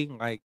okay?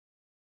 Like,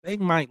 they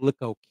might look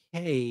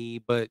okay,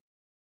 but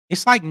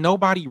it's like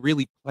nobody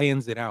really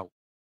plans it out.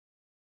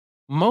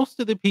 Most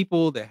of the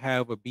people that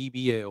have a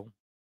BBL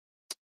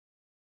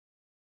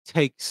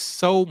take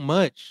so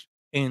much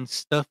and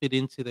stuff it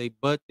into their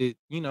butt that,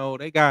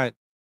 they got,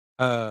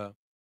 uh,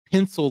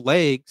 pencil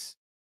legs,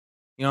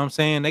 you know what I'm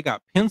saying? They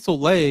got pencil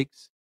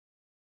legs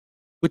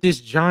with this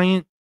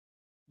giant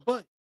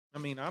butt. I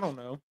mean, I don't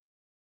know.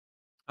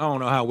 I don't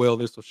know how well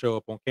this will show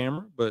up on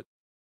camera, but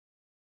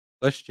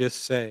let's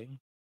just say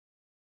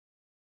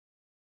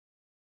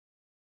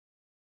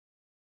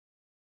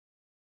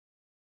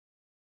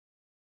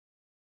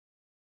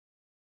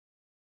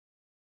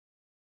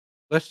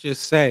let's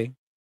just say,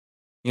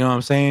 you know what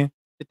I'm saying,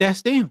 that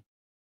that's them,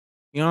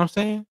 you know what I'm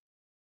saying?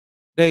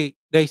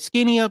 They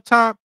skinny up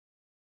top,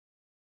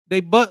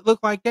 they butt look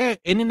like that,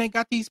 and then they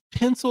got these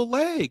pencil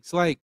legs,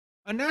 like,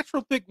 a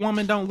natural thick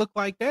woman don't look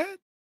like that,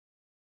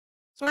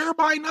 so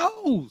everybody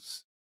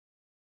knows.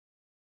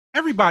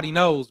 Everybody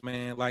knows,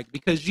 man, like,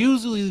 because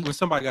usually when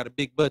somebody got a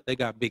big butt, they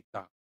got big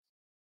thighs,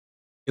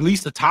 at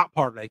least the top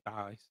part of their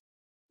thighs.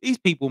 These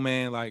people,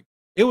 man, like,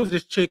 it was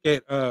this chick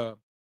at,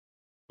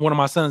 one of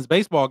my son's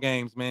baseball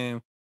games,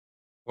 man,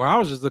 where I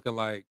was just looking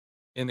like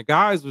and the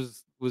guys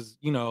was,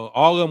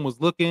 all of them was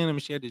looking, I mean,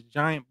 she had this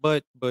giant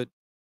butt, but,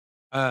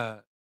 uh,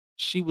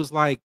 she was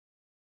like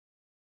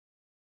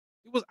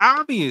it was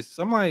obvious.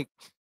 I'm like,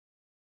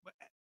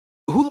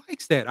 "Who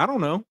likes that?" I don't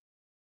know.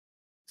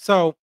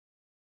 So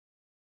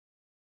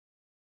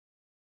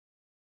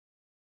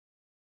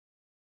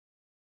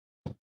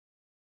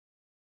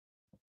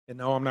and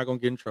no, I'm not gonna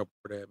get in trouble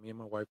for that. Me and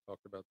my wife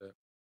talked about that.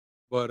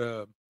 But,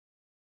 oh,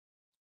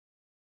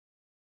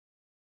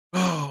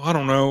 I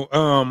don't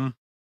know.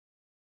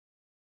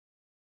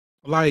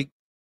 Like,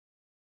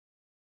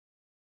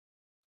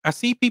 I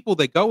see people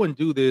that go and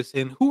do this,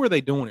 and who are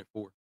they doing it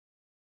for?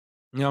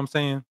 You know what I'm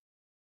saying?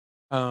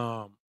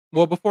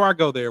 Well, before I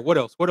go there, what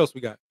else? What else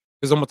we got?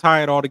 Because I'm gonna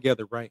tie it all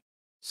together, right?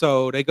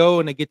 So they go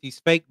and they get these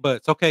fake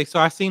butts. Okay, so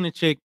I seen a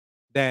chick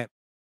that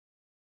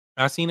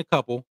I seen a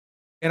couple,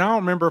 and I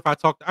don't remember if I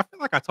feel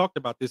like I talked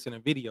about this in a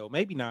video,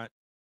 maybe not.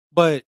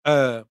 But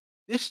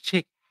this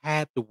chick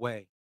had to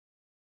weigh.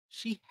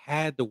 She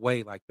had to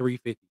weigh like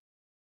 350.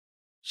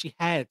 She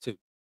had to.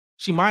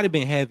 She might have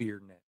been heavier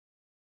than that.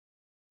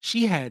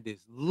 She had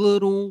this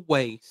little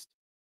waist,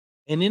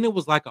 and then it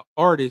was like an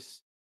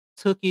artist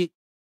took it,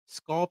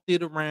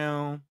 sculpted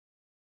around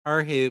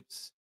her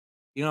hips.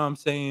 You know what I'm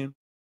saying?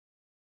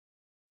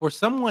 For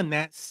someone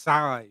that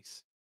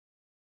size,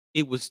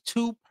 it was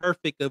too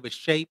perfect of a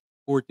shape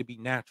for it to be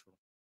natural,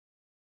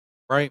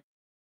 right?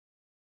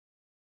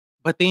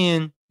 But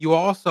then you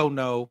also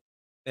know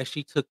that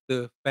she took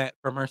the fat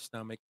from her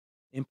stomach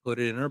and put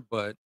it in her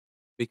butt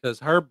because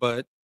her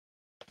butt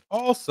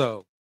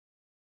also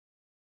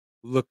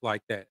looked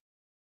like that.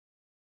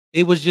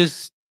 It was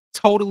just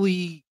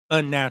totally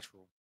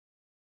unnatural.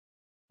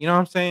 You know what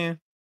I'm saying?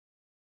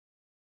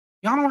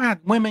 Y'all don't have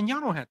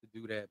to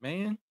do that,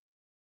 man.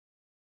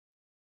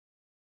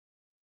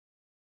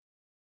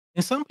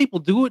 And some people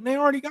do it and they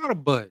already got a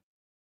butt.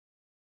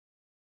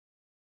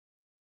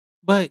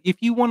 But if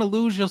you wanna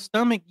lose your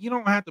stomach, you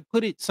don't have to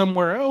put it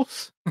somewhere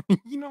else.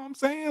 You know what I'm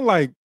saying?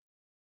 Like,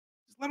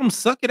 just let them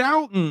suck it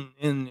out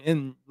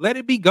and let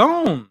it be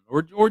gone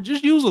or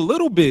just use a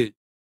little bit.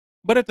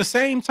 But at the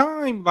same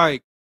time,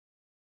 like,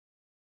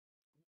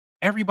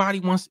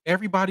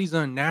 everybody's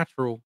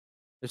unnatural.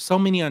 There's so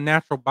many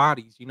unnatural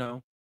bodies, you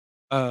know?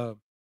 Uh,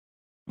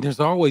 there's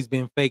always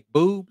been fake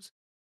boobs,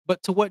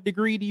 but to what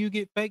degree do you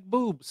get fake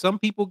boobs? Some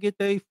people get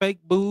they fake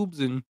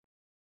boobs and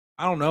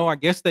I don't know, I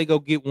guess they go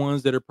get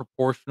ones that are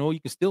proportional. You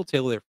can still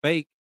tell they're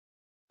fake.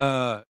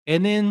 And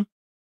then,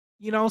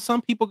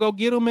 some people go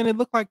get them and it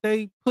look like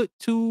they put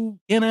 2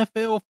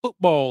 NFL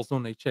footballs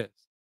on their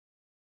chest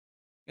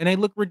and they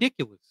look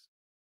ridiculous.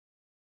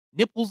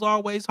 Nipples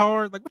always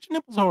hard. Like, what your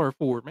nipples hard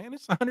for, man?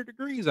 It's 100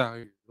 degrees out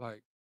here.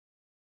 Like,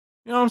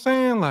 you know what I'm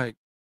saying? Like,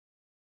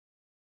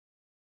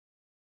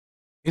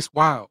 it's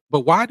wild. But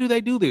why do they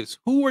do this?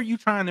 Who are you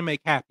trying to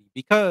make happy?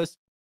 Because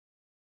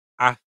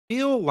I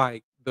feel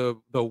like the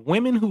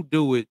women who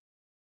do it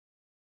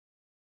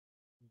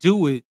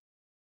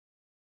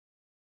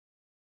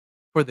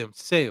for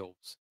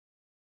themselves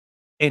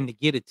and to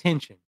get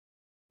attention.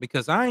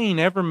 Because I ain't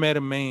ever met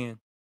a man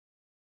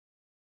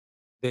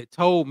that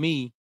told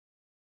me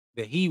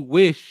that he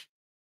wished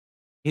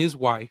his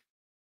wife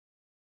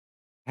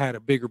had a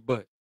bigger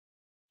butt.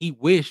 He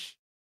wished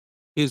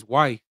his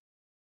wife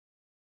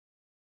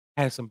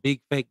had some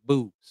big fake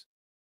boobs.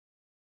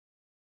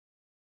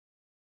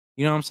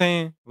 You know what I'm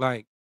saying?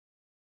 Like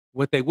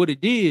what they would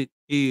have did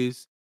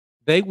is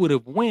they would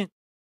have went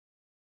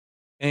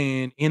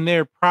and in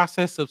their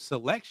process of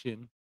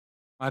selection,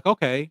 like,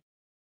 okay,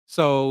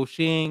 so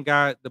she ain't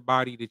got the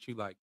body that you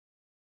like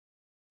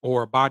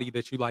or a body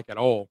that you like at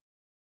all.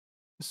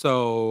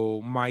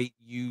 So might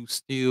you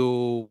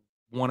still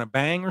want to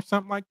bang or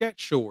something like that?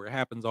 Sure, it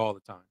happens all the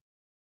time.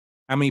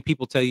 How many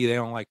people tell you they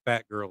don't like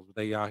fat girls, but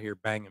they out here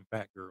banging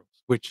fat girls,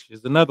 which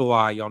is another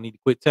lie y'all need to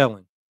quit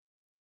telling.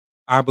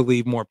 I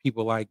believe more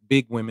people like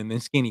big women than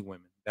skinny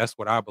women. That's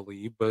what I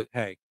believe, but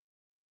hey,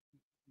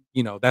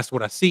 that's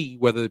what I see,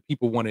 whether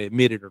people wanna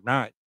admit it or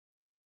not.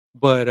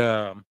 But,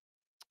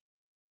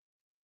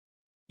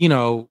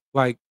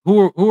 like,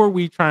 who are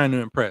we trying to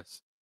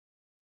impress?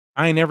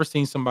 I ain't never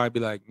seen somebody be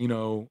like,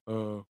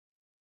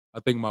 "I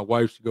think my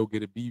wife should go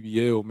get a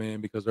BBL, man,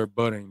 because her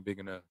butt ain't big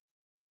enough."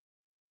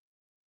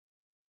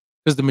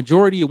 Because the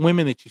majority of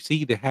women that you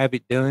see that have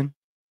it done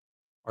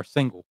are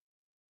single,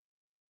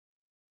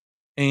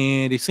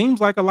 and it seems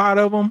like a lot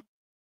of them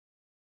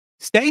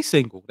stay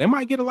single. They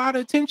might get a lot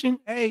of attention.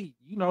 Hey,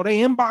 their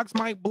inbox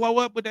might blow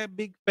up with that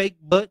big fake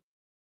butt,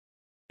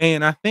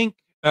 and I think,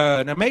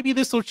 now maybe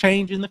this will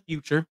change in the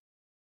future,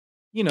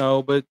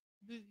 but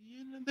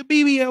the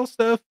BBL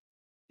stuff,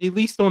 at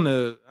least on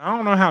the I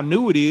don't know how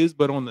new it is,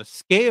 but on the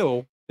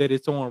scale that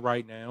it's on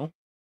right now,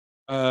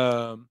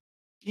 um,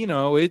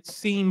 it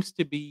seems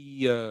to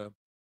be,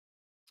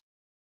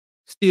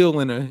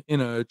 still in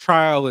a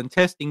trial and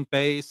testing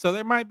phase. So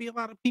there might be a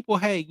lot of people,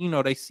 hey,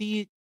 they see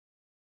it,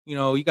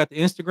 you got the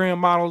Instagram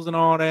models and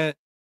all that.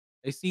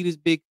 They see this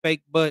big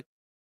fake butt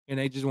and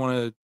they just want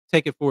to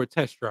take it for a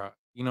test drive.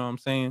 You know what I'm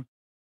saying?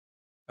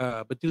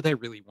 But do they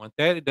really want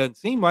that? It doesn't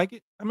seem like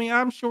it. I mean,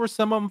 I'm sure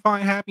some of them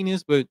find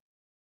happiness, but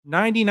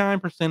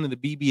 99% of the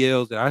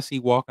BBLs that I see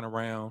walking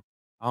around,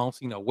 I don't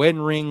see no wedding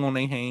ring on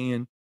their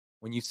hand.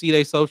 When you see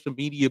their social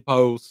media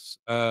posts,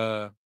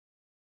 the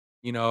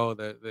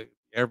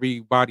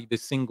everybody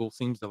that's single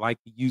seems to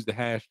like to use the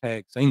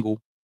hashtag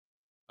single.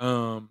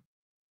 Um,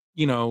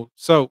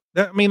 so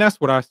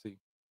that's what I see.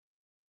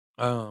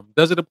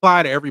 Does it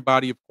apply to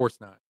everybody? Of course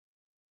not.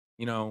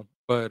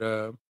 But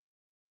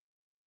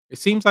it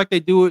seems like they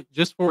do it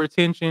just for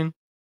attention.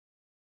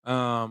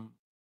 Um,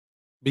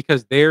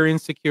 because they're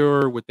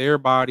insecure with their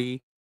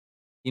body.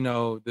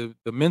 The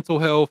mental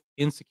health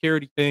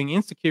insecurity thing.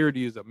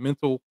 Insecurity is a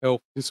mental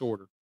health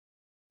disorder.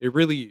 It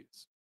really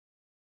is.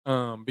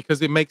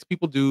 Because it makes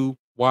people do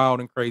wild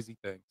and crazy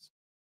things.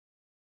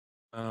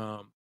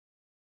 Um,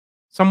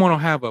 Someone will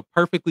have a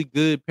perfectly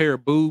good pair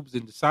of boobs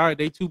and decide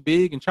they too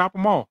big and chop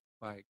them off.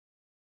 Like,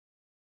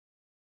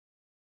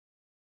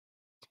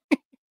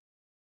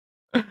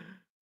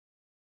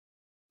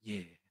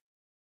 yeah.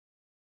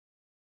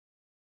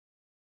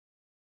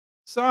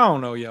 So I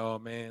don't know, y'all,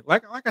 man.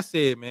 Like I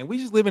said, man, we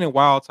just living in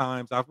wild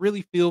times. I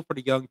really feel for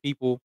the young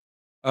people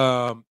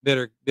that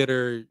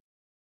are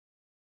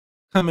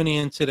coming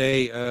in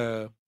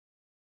today,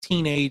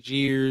 teenage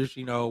years,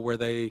 where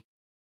they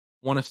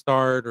want to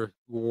start or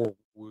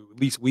at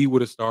least we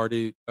would have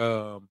started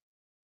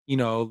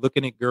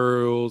looking at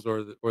girls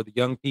or the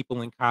young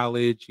people in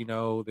college,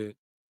 that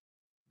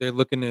they're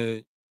looking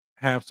to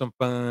have some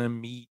fun,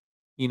 meet,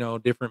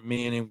 different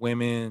men and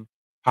women,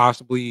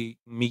 possibly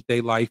meet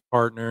their life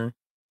partner.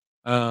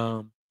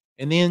 Um,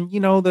 and then,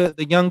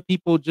 the young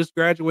people just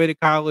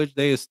graduated college,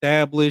 they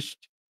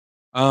established,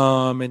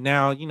 and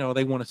now,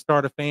 they want to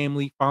start a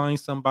family, find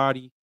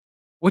somebody.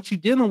 What you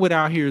dealing with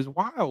out here is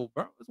wild,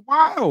 bro. It's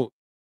wild.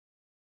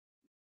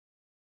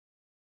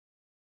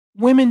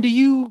 Women, do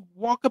you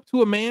walk up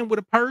to a man with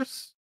a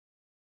purse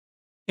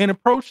and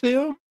approach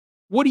them?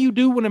 What do you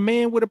do when a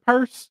man with a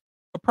purse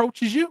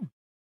approaches you?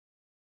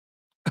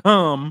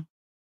 Um,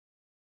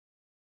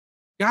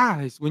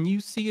 Guys, when you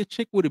see a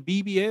chick with a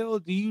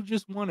BBL, do you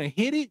just wanna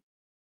hit it?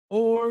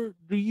 Or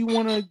do you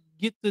wanna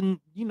do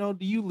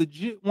you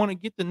legit wanna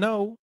get to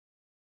know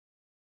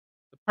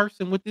the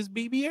person with this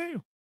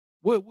BBL?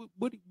 What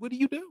do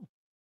you do?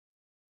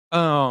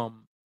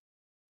 Um,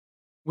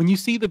 when you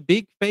see the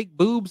big fake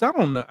boobs, I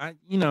don't know, I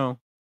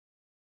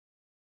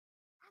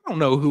don't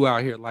know who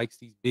out here likes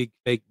these big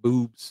fake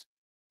boobs.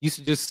 Used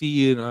to just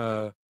see it,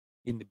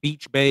 in the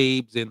beach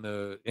babes and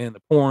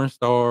the porn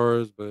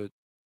stars, but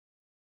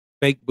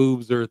fake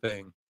boobs are a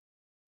thing.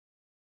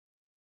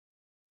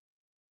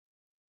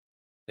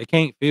 They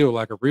can't feel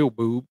like a real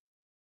boob.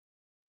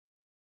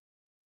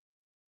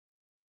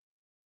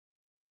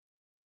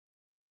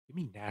 Give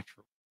me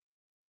natural.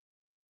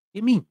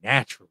 Give me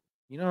natural.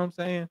 You know what I'm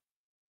saying?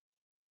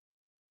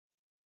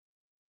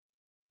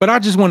 But I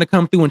just want to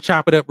come through and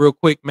chop it up real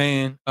quick,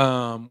 man.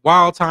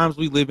 Wild times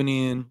we living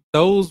in.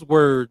 Those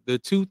were the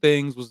two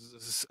things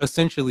was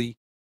essentially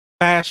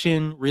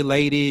fashion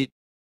related,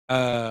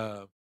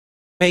 uh,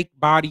 fake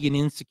body and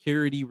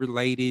insecurity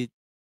related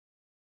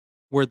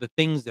were the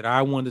things that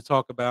I wanted to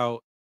talk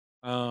about.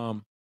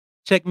 Um,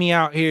 Check me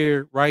out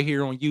here, right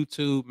here on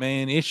YouTube,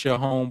 man. It's your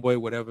homeboy,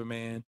 whatever,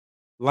 man.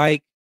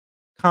 Like,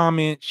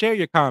 comment, share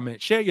your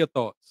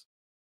thoughts.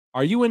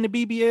 Are you into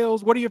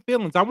BBLs? What are your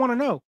feelings? I want to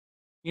know.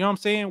 You know what I'm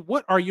saying?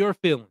 What are your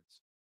feelings?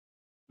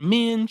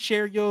 Men,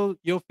 share your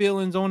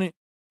feelings on it.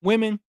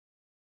 Women,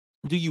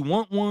 do you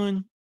want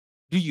one?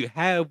 Do you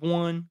have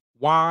one?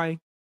 Why?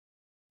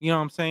 You know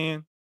what I'm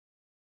saying?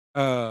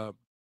 Uh,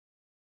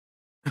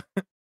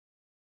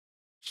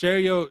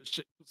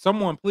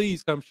 someone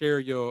please come share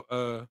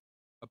your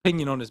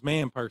opinion on this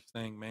man purse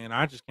thing, man.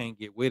 I just can't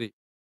get with it.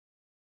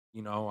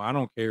 You know, I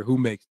don't care who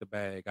makes the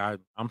bag.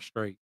 I'm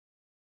straight.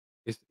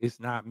 It's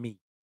not me.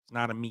 It's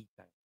not a me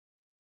thing.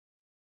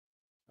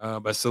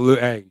 But salute,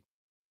 hey,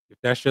 if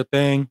that's your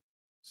thing,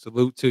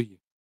 salute to you.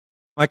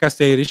 Like I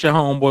said, it's your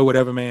homeboy,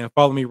 whatever, man.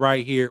 Follow me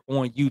right here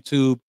on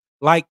YouTube.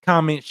 Like,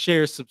 comment,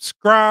 share,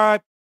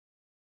 subscribe,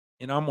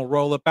 and I'm gonna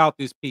roll up out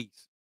this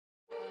piece.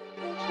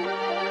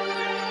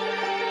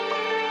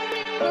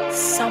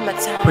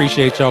 Summertime.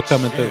 Appreciate y'all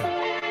coming through. You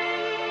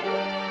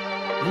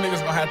niggas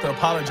gonna have to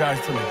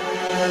apologize to me.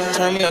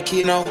 Turn me up,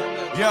 Keno.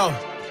 Yo,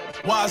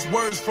 wise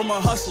words from a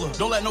hustler.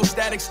 Don't let no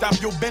static stop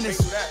your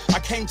business. I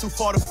came too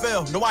far to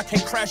fail. No, I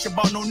can't crash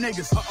about no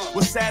niggas.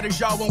 What's sad is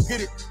y'all won't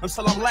get it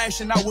until I'm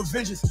lashing out with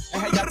vengeance.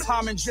 And hey, y'all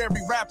Tom and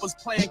Jerry rappers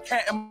playing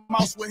cat and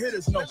mouse with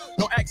hitters. No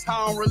ask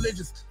how I'm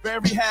religious. For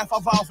every half I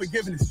vow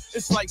forgiveness.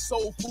 It's like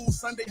Soul Food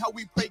Sunday, how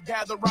we pray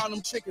gather around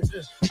them chickens.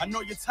 I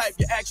know you type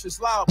your actions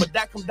loud, but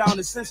that come down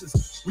to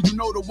senses. When you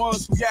know the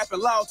ones who yapping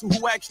loud to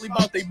who actually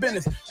about they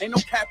business. Ain't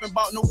no capping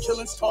about no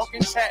killings,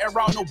 talking, chatting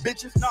around no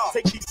bitches.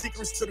 Take these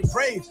secrets to the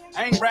grave.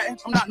 I ain't ratting,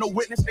 I'm not no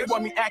witness. They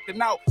want me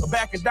acting out or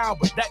backing down,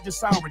 but that just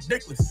sound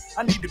ridiculous.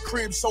 I need the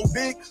crib so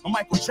big, a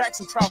Michael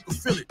Jackson crowd could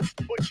feel it.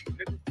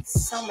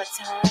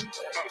 Summertime.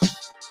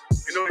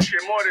 You know this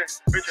shit more than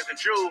bitches and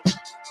jewels.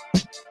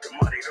 The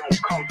money don't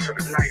come till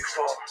the night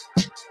fall.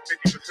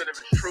 50% of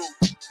it's true.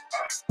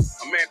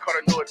 A man caught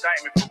a new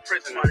indictment from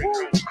prison. Money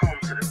don't come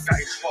till the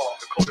dice fall.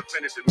 The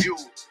co-defendant the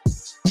mule.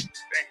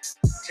 Damn.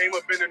 Came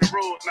up in the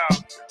rules now.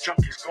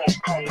 Junkies gon'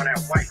 come when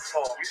that white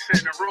fall. We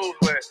setting the rules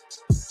where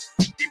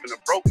even the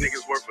broke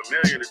niggas worth $1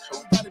 million or $2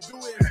 million. Gotta do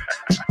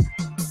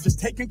it. Just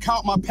taking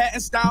count my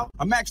patent style.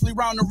 I'm actually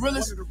round the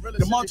realest.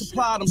 To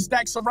multiply them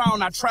stacks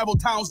around, I travel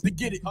towns to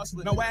get it.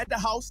 Now at the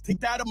house, take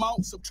that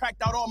amount,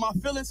 subtract out all my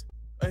feelings.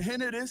 A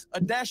hint of this,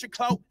 a dash of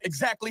clout,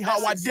 exactly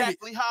how I did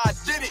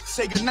it.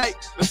 Say goodnight,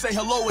 let's say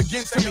hello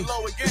again to me.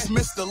 It's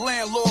Mr.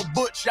 Landlord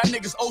Butch, y'all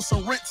niggas owe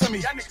some rent to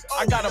me.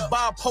 I got a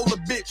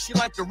bipolar bitch, she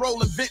like the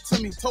rolling vent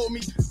to me. Told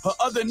me her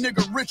other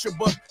nigga richer,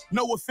 but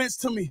no offense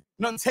to me,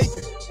 none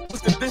taken.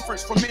 What's the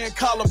difference from me and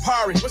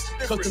Kalahari?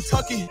 Cause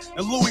Kentucky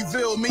and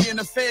Louisville, me and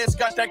the feds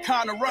got that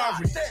kind of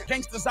rivalry.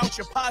 Gangsters out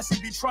your posse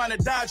be trying to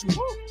dodge me.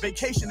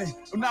 Vacationing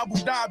in Abu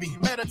Dhabi,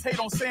 meditate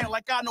on saying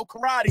like I know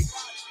karate.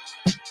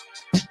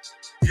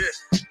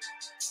 Yeah.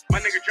 My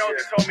nigga Jones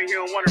just told me he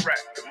don't want to rap.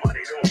 The money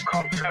don't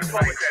come till the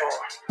night fall.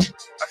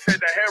 I said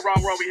that hair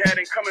run we had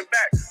ain't coming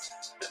back.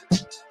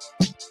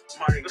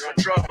 Money some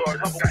drug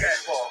lords, humble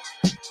cats fall.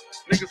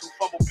 Niggas who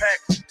fumble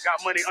packs,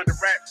 got money under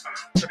wraps,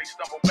 till they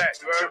stumble back.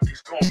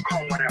 Junkies gon'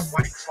 come when that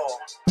white fall.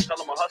 Tell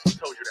them a hustler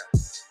told you that.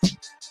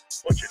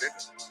 What you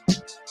nigga?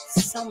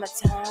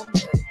 Summertime.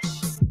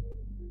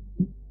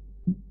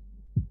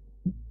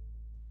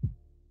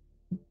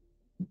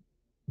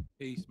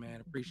 Peace,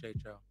 man. Appreciate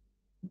y'all.